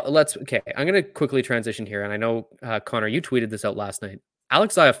 And I'm going to quickly transition here. And I know, Connor, you tweeted this out last night.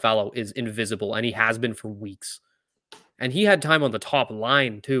 Alex Iafallo is invisible, and he has been for weeks. And he had time on the top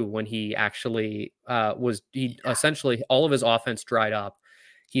line, too, when he actually he essentially, all of his offense dried up.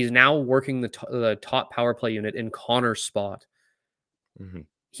 He's now working the top power play unit in Connor's spot.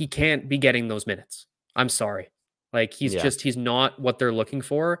 He can't be getting those minutes. I'm sorry. Like, he's not what they're looking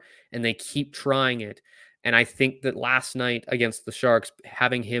for, and they keep trying it. And I think that last night against the Sharks,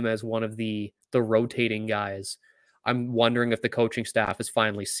 having him as one of the rotating guys, I'm wondering if the coaching staff is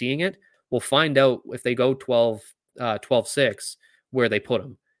finally seeing it. We'll find out if they go 12-6 where they put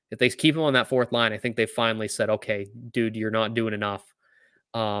him. If they keep him on that fourth line, I think they finally said, okay, dude, you're not doing enough.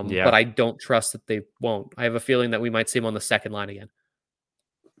 But I don't trust that they won't. I have a feeling that we might see him on the second line again.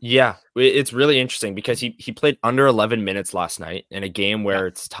 Yeah, it's really interesting because he played under 11 minutes last night in a game where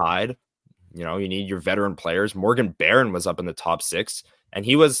it's tied. You need your veteran players. Morgan Barron was up in the top 6, and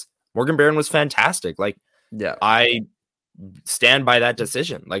Morgan Barron was fantastic. Like, I stand by that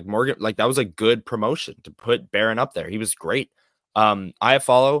decision. Like that was a good promotion to put Barron up there. He was great.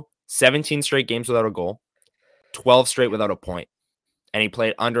 Iafallo, 17 straight games without a goal, 12 straight without a point. And he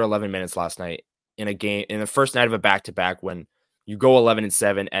played under 11 minutes last night in a game, in the first night of a back-to-back, when you go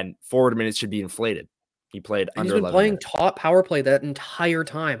 11-7 and forward minutes should be inflated. He played under 11 minutes. He's been playing top power play that entire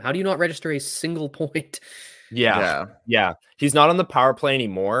time. How do you not register a single point? Yeah. He's not on the power play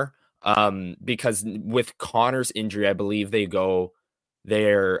anymore because with Connor's injury, I believe they're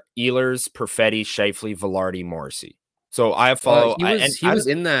Ehlers, Perfetti, Scheifele, Velarde, Morrissey. So I follow. He was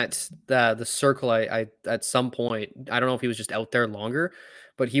in that the circle. I at some point, I don't know if he was just out there longer,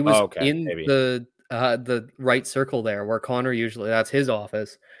 but he was maybe. The right circle there where Connor usually, that's his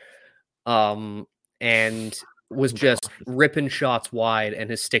office, and was just ripping shots wide, and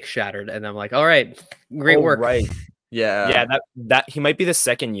his stick shattered. And I'm like, all right, great work. Right. Yeah. That he might be the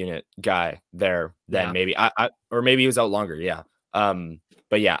second unit guy there. Then maybe or maybe he was out longer. Yeah.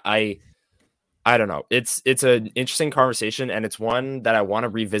 But yeah, I don't know. It's an interesting conversation, and it's one that I want to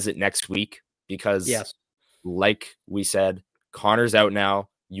revisit next week because, like we said, Connor's out now.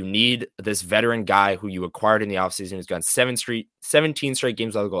 You need this veteran guy who you acquired in the offseason who's gone 17 straight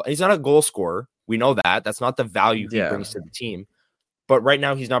games without a goal. And he's not a goal scorer. We know that. That's not the value he brings to the team. But right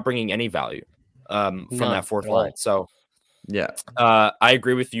now, he's not bringing any value from that fourth line. So, I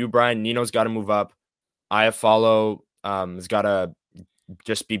agree with you, Brian. Nino's got to move up. Iafallo has got to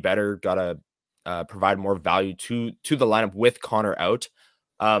just be better. Got to provide more value to the lineup with Connor out.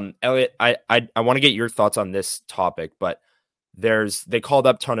 Elliot, I want to get your thoughts on this topic, but they called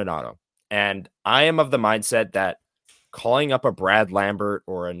up Toninato, and I am of the mindset that calling up a Brad Lambert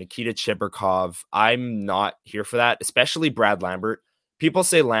or a Nikita Chibrikov, I'm not here for that, especially Brad Lambert. People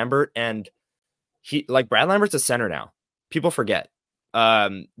say Lambert, and Brad Lambert's a center now. People forget.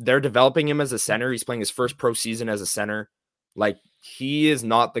 They're developing him as a center. He's playing his first pro season as a center. Like, he is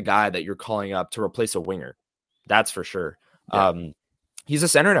not the guy that you're calling up to replace a winger. That's for sure. He's a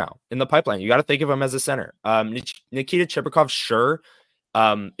center now in the pipeline. You got to think of him as a center. Nikita Chibrikov, sure.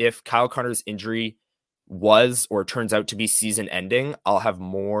 If Kyle Connor's injury was or turns out to be season ending, I'll have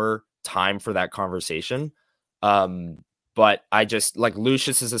more time for that conversation. But I just like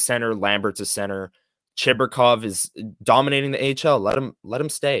Lucius is a center, Lambert's a center. Chibrikov is dominating the AHL. Let him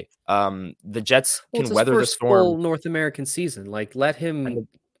stay. The Jets can weather the storm. Full North American season. Like, let him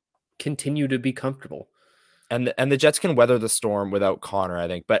continue to be comfortable. And the Jets can weather the storm without Connor, I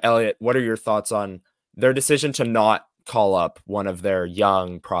think. But Elliot, what are your thoughts on their decision to not call up one of their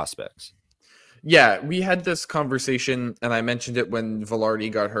young prospects? Yeah, we had this conversation, and I mentioned it when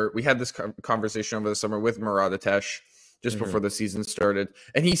Velarde got hurt. We had this conversation over the summer with Murat Atesh just before the season started.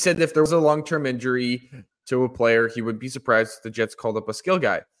 And he said if there was a long-term injury to a player, he would be surprised if the Jets called up a skill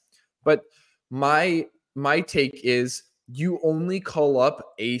guy. But my take is you only call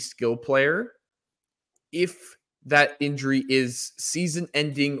up a skill player if that injury is season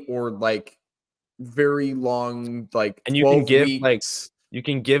ending or like very long, like And 12 weeks. you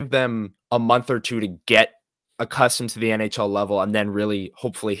can give them a month or two to get accustomed to the NHL level and then really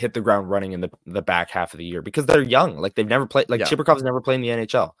hopefully hit the ground running in the back half of the year because they're young. Like they've never played, like Chibrakov's never played in the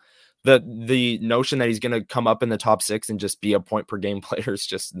NHL. The notion that he's going to come up in the top 6 and just be a point per game player is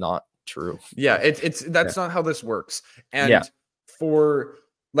just not true. Yeah, that's not how this works. And for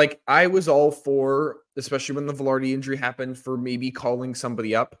like, I was all for, especially when the Velarde injury happened, for maybe calling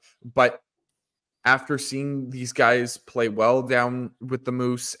somebody up. But after seeing these guys play well down with the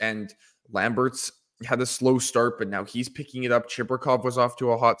Moose, and Lambert's had a slow start, but now he's picking it up. Chibrakov was off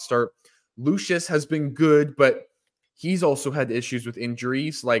to a hot start. Lucius has been good, but he's also had issues with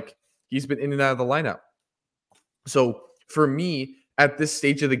injuries. Like, he's been in and out of the lineup. So for me, at this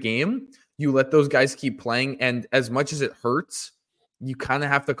stage of the game, you let those guys keep playing. And as much as it hurts, you kind of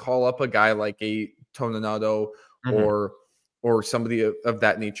have to call up a guy like a Toninato or somebody of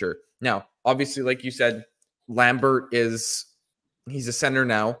that nature. Now, obviously, like you said, Lambert he's a center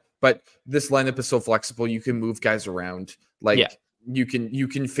now, but this lineup is so flexible. You can move guys around. Like you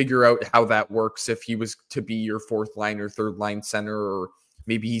can figure out how that works if he was to be your fourth line or third line center, or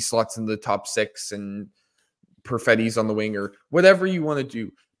maybe he slots in the top 6 and Perfetti's on the wing or whatever you want to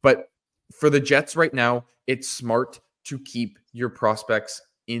do. But for the Jets right now, it's smart to keep your prospects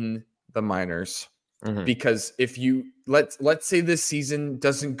in the minors. Because if you let's say this season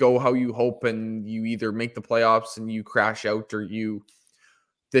doesn't go how you hope and you either make the playoffs and you crash out, or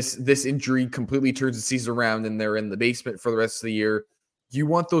this injury completely turns the season around and they're in the basement for the rest of the year, you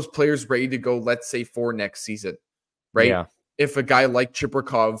want those players ready to go, let's say, for next season, right? Yeah. If a guy like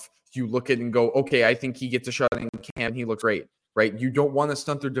Chibrakov, you look at and go, okay, I think he gets a shot in camp, he looks great, right? You don't want to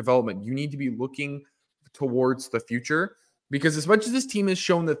stunt their development. You need to be looking towards the future, because as much as this team has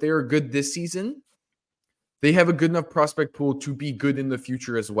shown that they are good this season, they have a good enough prospect pool to be good in the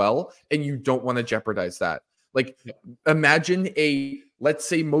future as well, and you don't want to jeopardize that. Like, imagine let's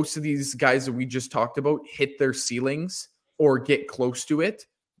say most of these guys that we just talked about hit their ceilings or get close to it,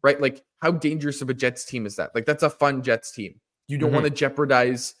 right? Like, how dangerous of a Jets team is that? Like, that's a fun Jets team. You don't want to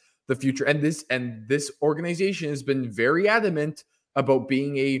jeopardize the future. And this organization has been very adamant about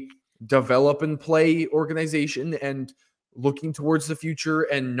being a develop and play organization and looking towards the future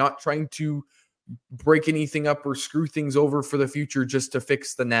and not trying to break anything up or screw things over for the future just to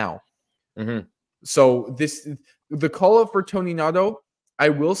fix the now. So the call up for Toninato, I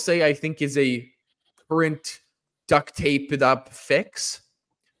will say, I think is a current duct taped up fix.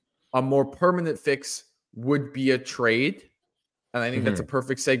 A more permanent fix would be a trade. And I think that's a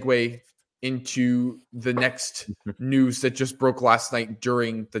perfect segue into the next news that just broke last night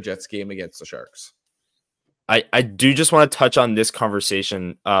during the Jets game against the Sharks. I do just want to touch on this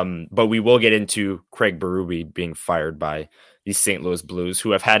conversation, but we will get into Craig Berube being fired by the St. Louis Blues,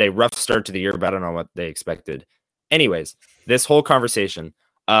 who have had a rough start to the year, but I don't know what they expected. Anyways, this whole conversation,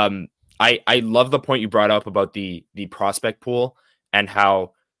 I love the point you brought up about the prospect pool and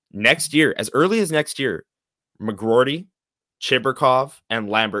how next year, as early as next year, McGroarty, Chibrakov, and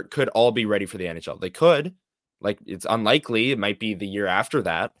Lambert could all be ready for the NHL. They could. Like, it's unlikely. It might be the year after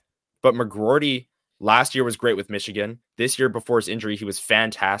that. But McGroarty last year was great with Michigan. This year, before his injury, he was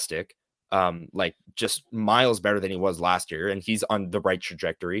fantastic. Like, just miles better than he was last year, and he's on the right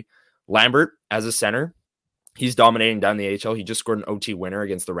trajectory. Lambert, as a center, he's dominating down the AHL. He just scored an OT winner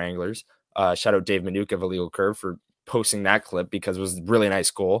against the Wranglers. Shout out Dave Minuk of Illegal Curve for posting that clip, because it was a really nice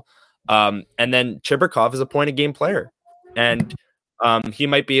goal. And then Chibrakov is a point-of-game player, and he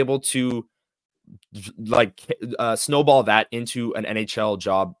might be able to snowball that into an NHL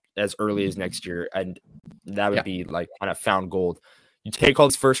job as early as next year, and that would be like kind of found gold. You take all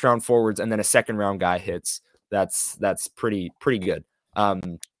these first round forwards, and then a second round guy hits. That's pretty good.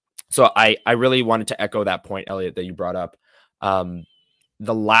 So I really wanted to echo that point, Elliot, that you brought up.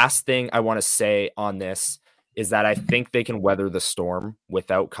 The last thing I want to say on this is that I think they can weather the storm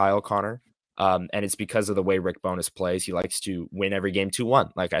without Kyle Connor. And it's because of the way Rick Bowness plays. He likes to win every game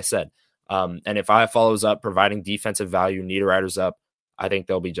 2-1, like I said. And if I follows up, providing defensive value, Niederreiter's up, I think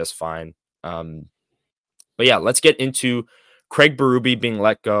they'll be just fine. But yeah, let's get into Craig Berube being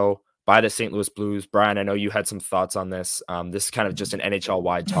let go by the St. Louis Blues. Brian, I know you had some thoughts on this. This is kind of just an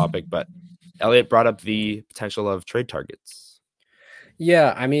NHL-wide topic, but Elliot brought up the potential of trade targets.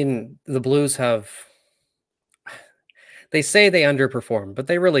 Yeah, I mean, the Blues they say they underperformed, but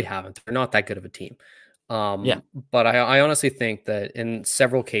they really haven't. They're not that good of a team. Yeah. But I honestly think that in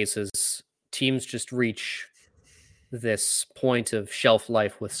several cases, teams just reach this point of shelf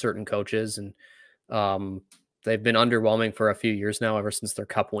life with certain coaches, and they've been underwhelming for a few years now, ever since their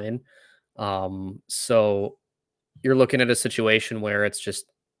cup win. So you're looking at a situation where it's just,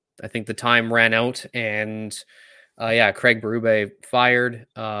 I think the time ran out, and Craig Berube fired.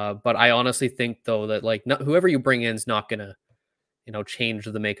 But I honestly think though that whoever you bring in is not gonna, change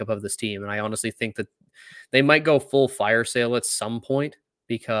the makeup of this team. And I honestly think that they might go full fire sale at some point,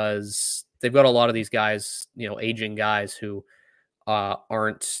 because they've got a lot of these guys, aging guys who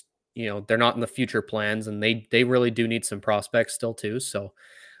aren't, they're not in the future plans, and they really do need some prospects still too. So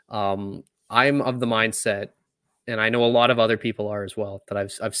I'm of the mindset, and I know a lot of other people are as well, that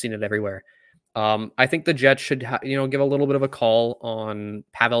I've seen it everywhere. I think the Jets should give a little bit of a call on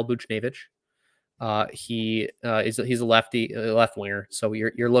Pavel Buchnevich. He's a left winger, so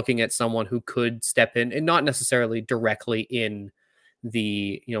you're looking at someone who could step in, and not necessarily directly in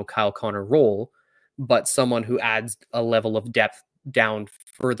the Kyle Connor role, but someone who adds a level of depth down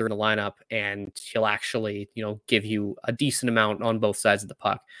further in the lineup, and he'll actually give you a decent amount on both sides of the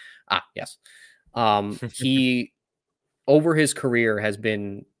puck. Yes. He over his career has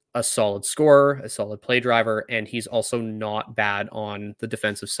been a solid scorer, a solid play driver, and he's also not bad on the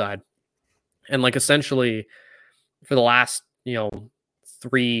defensive side. And essentially for the last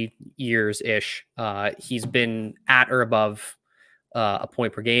 3 years ish, he's been at or above a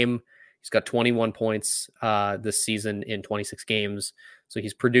point per game. He's got 21 points this season in 26 games. So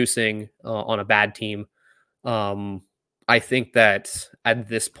he's producing on a bad team. I think that at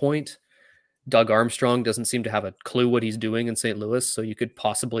this point, Doug Armstrong doesn't seem to have a clue what he's doing in St. Louis. So you could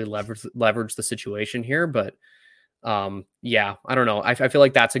possibly leverage the situation here. But I don't know. I feel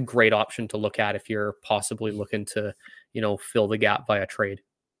like that's a great option to look at if you're possibly looking to, fill the gap via trade.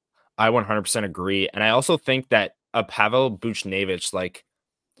 I 100% agree. And I also think that a Pavel Buchnevich,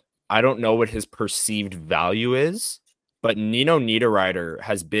 I don't know what his perceived value is, but Nino Niederreiter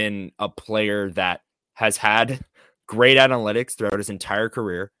has been a player that has had great analytics throughout his entire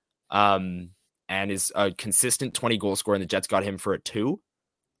career, and is a consistent 20 goal scorer, and the Jets got him for a 2.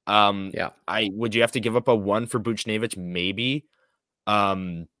 Would you have to give up a 1 for Buchnevich? Maybe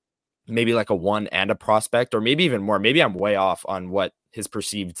maybe a 1 and a prospect, or maybe even more. Maybe I'm way off on what his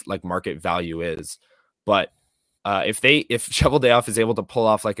perceived market value is, but if Shovel Day Off is able to pull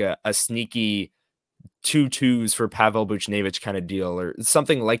off a sneaky 2 2s for Pavel Buchnevich kind of deal, or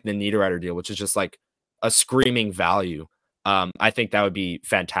something like the Niederreiter deal, which is just a screaming value, I think that would be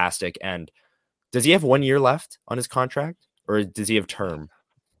fantastic. And does he have 1 year left on his contract, or does he have term?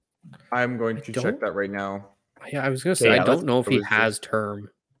 I'm going to check that right now. Yeah, I was going to say, I don't know if he has term,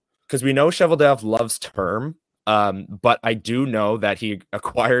 because we know Cheveldayoff loves term. But I do know that he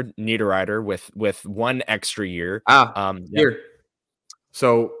acquired Niederreiter with 1 extra year. Here.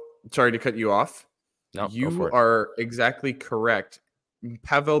 So sorry to cut you off. No, you are exactly correct.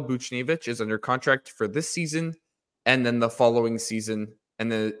 Pavel Buchnevich is under contract for this season, and then the following season,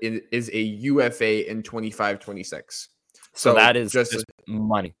 and then it is a UFA in 25-26. So that is just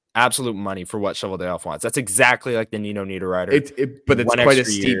money. Absolute money for what Cheveldayoff wants. That's exactly like the Nino Niederreiter. But it's quite a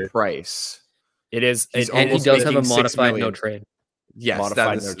steep price. It is. And he does have a modified no trade. Yes,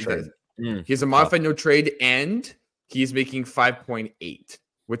 modified no trade. He has a modified no trade, and he's making 5.8,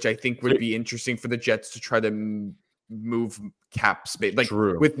 which I think would be interesting for the Jets to try to move cap space.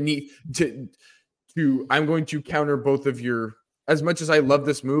 With need to I'm going to counter both of your. As much as I love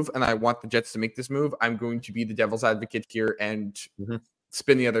this move and I want the Jets to make this move, I'm going to be the devil's advocate here and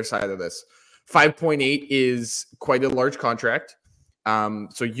spin the other side of this. 5.8 is quite a large contract.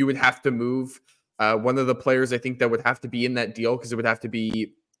 So you would have to move one of the players, I think, that would have to be in that deal, because it would have to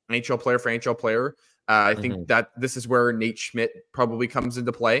be NHL player for NHL player. I think that this is where Nate Schmidt probably comes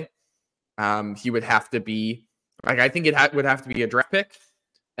into play. He would have to be, I think it would have to be a draft pick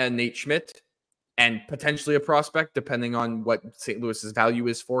and Nate Schmidt, and potentially a prospect, depending on what St. Louis's value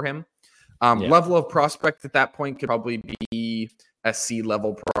is for him. Level of prospect at that point could probably be a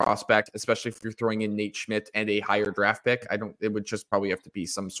C-level prospect, especially if you're throwing in Nate Schmidt and a higher draft pick. It would just probably have to be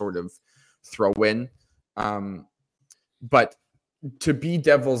some sort of throw-in. But to be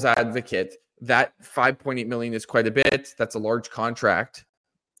devil's advocate, that $5.8 million is quite a bit. That's a large contract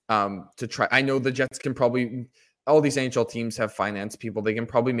to try. I know the Jets can probably, all these NHL teams have finance people. They can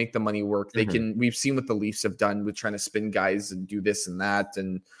probably make the money work. They can. We've seen what the Leafs have done with trying to spin guys and do this and that,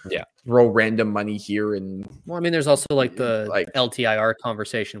 and throw random money here. And there's also the LTIR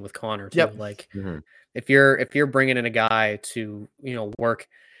conversation with Connor too. If you're bringing in a guy to, work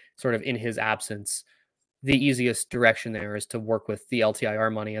sort of in his absence, the easiest direction there is to work with the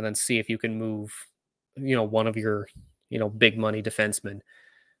LTIR money and then see if you can move, one of your, big money defensemen.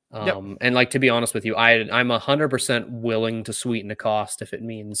 And like, to be honest with you, I'm 100% willing to sweeten the cost if it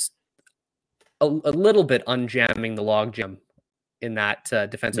means a little bit unjamming the logjam in that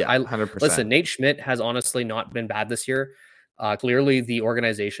defensive. 100%. Listen, Nate Schmidt has honestly not been bad this year. Clearly, the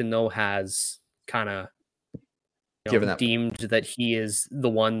organization though has kind of deemed that he is the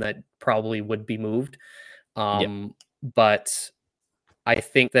one that probably would be moved. But I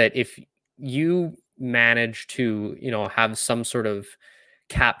think that if you manage to have some sort of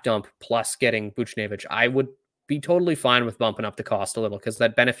cap dump plus getting Buchnevich, I would be totally fine with bumping up the cost a little because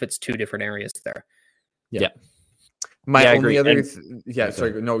that benefits two different areas there. My only other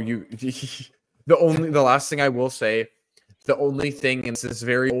sorry, no, you the last thing I will say, the only thing, and this is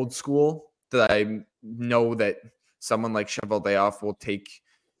very old school, that I know that someone like Cheveldayoff will take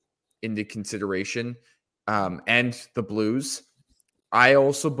into consideration, and the Blues, I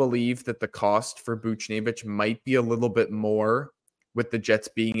also believe that the cost for Buchnevich might be a little bit more with the Jets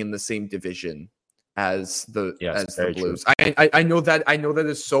being in the same division as the Blues. I know that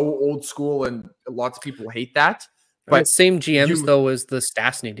is so old school and lots of people hate that. But same GMs though as the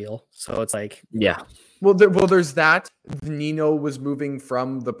Stastny deal, so it's like Well, there's that. Nino was moving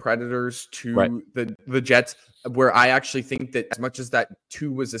from the Predators to the Jets, where I actually think that as much as that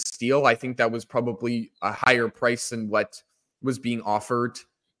 2 was a steal, I think that was probably a higher price than what was being offered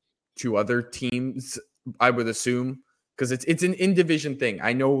to other teams, I would assume, because it's an in-division thing.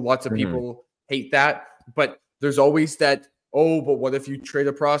 I know lots of people hate that, but there's always that, but what if you trade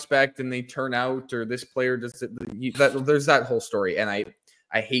a prospect and they turn out, or this player does it? There's that whole story, and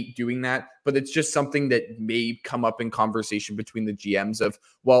I hate doing that, but it's just something that may come up in conversation between the GMs of,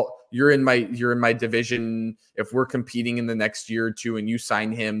 well, you're in my division. If we're competing in the next year or two and you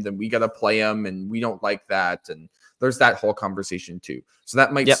sign him, then we got to play him, and we don't like that. And there's that whole conversation too. So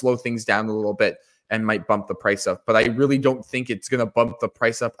that might slow things down a little bit and might bump the price up, but I really don't think it's going to bump the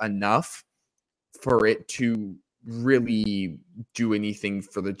price up enough for it to really do anything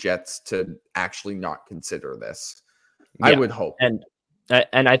for the Jets to actually not consider this. I would hope. And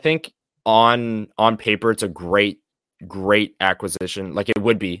I think on paper, it's a great acquisition. Like it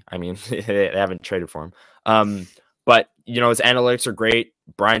would be. I mean, they haven't traded for him. But his analytics are great.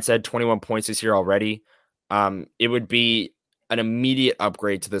 Brian said 21 points this year already. It would be an immediate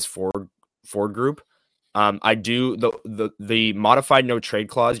upgrade to this forward group. I do the modified no trade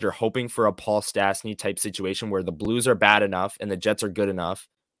clause. You're hoping for a Paul Stastny type situation where the Blues are bad enough and the Jets are good enough,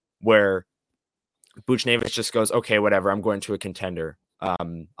 where Buchnevich just goes, okay, whatever, I'm going to a contender.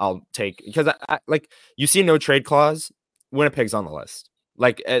 I'll take, because I like, you see no trade clause, Winnipeg's on the list.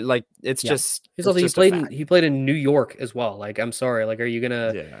 Like it's just, he played in New York as well. Like, I'm sorry, like, are you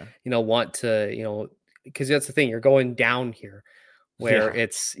gonna want to because that's the thing, you're going down here where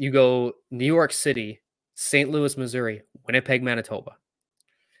it's, you go New York City, St. Louis, Missouri, Winnipeg, Manitoba.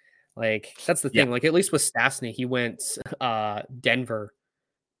 Like, that's the thing. Like, at least with Stastny, he went Denver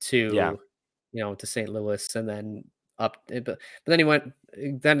to to St. Louis, and then up, but then he went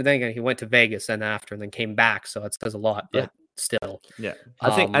then again he went to Vegas and then came back, so that says a lot. But still,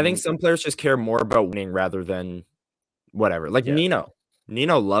 I think some players just care more about winning rather than whatever. Like Nino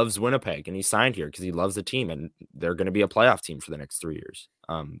loves Winnipeg, and he signed here because he loves the team, and they're going to be a playoff team for the next 3 years.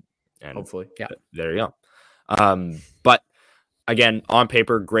 And hopefully, there you go. But again, on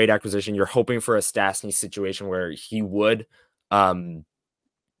paper, great acquisition. You're hoping for a Stastny situation where he would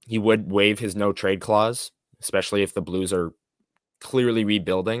waive his no trade clause, especially if the Blues are clearly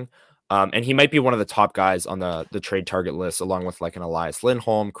rebuilding. And he might be one of the top guys on the trade target list, along with like an Elias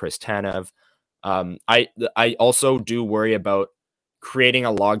Lindholm, Chris Tanev. I also do worry about creating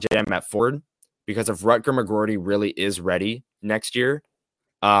a logjam at forward, because if Rutger McGroarty really is ready next year,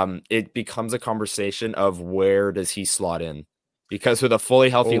 it becomes a conversation of where does he slot in? Because with a fully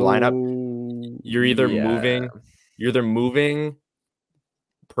healthy lineup, you're either moving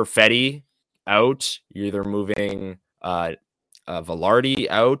Perfetti out, you're either moving Velarde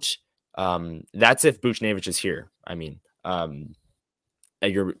out. That's if Buchnevich is here. I mean,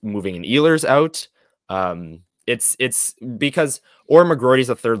 you're moving an Ehlers out. It's because, or McGroarty's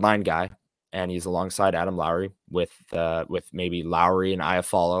a third line guy, and he's alongside Adam Lowry with maybe Lowry and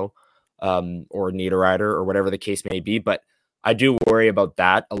Iafallo, or Niederreiter, or whatever the case may be. But I do worry about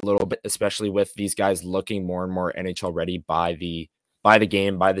that a little bit, especially with these guys looking more and more NHL ready by the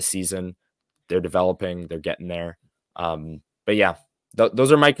game, by the season. They're developing, they're getting there. But yeah,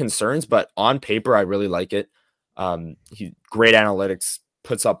 those are my concerns. But on paper, I really like it. He great analytics,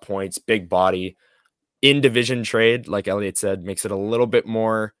 puts up points, big body. in-division trade, like Elliot said, makes it a little bit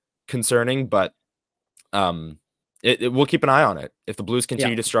more concerning, but we'll keep an eye on it. If the Blues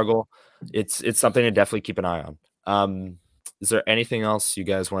continue to struggle, it's something to definitely keep an eye on. Is there anything else you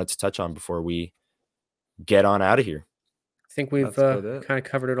guys wanted to touch on before we get on out of here? I think we've kind of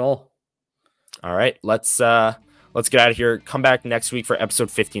covered it all. All right, let's get out of here. Come back next week for episode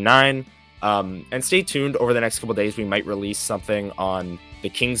 59. And stay tuned over the next couple of days. We might release something on the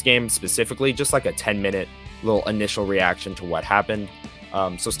Kings game specifically, just like a 10-minute little initial reaction to what happened.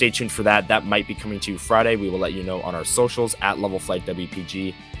 So stay tuned for that. That might be coming to you Friday. We will let you know on our socials at Level Flight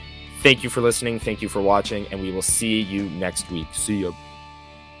WPG. Thank you for listening. Thank you for watching, and we will see you next week. See ya.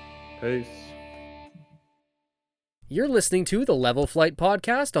 Peace. You're listening to the Level Flight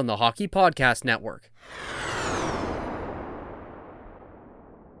Podcast on the Hockey Podcast Network.